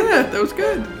is? Yeah, that was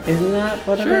good. Isn't that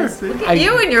what Sure. it is? Look I-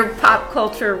 You and your pop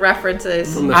culture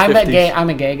references. From the I'm 50s. a gay. I'm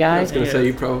a gay I guy. was going to say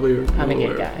you probably are. I'm a gay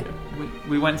aware. guy.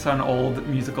 We went and saw an old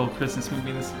musical Christmas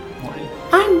movie this morning.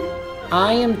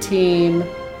 I am team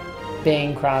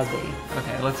Bing Crosby.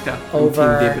 Okay, let's go. I'm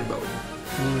Over. Team David Bowie.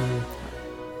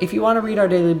 If you want to read our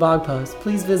daily blog post,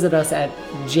 please visit us at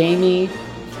Jamie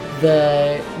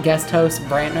the guest host,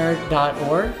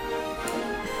 Brantner.org.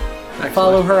 Excellent.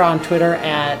 Follow her on Twitter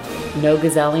at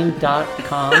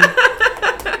nogazelling.com.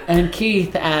 And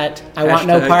Keith at I want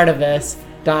no Hashtag. part of this.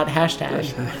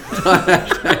 Hashtag.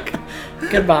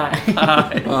 Goodbye.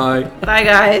 Bye. Bye,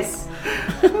 guys.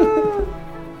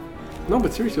 No,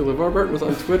 but seriously, LeVar Burton was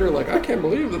on Twitter like, I can't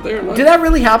believe that they're not. Did that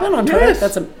really happen on Twitter?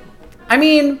 Yes. I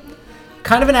mean,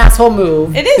 kind of an asshole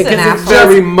move. It is an because it's asshole. just-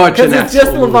 Very much an Because it's just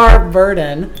asshole move. LeVar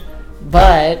Burton,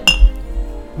 but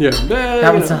Yeah.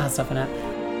 that one still has stuff in it.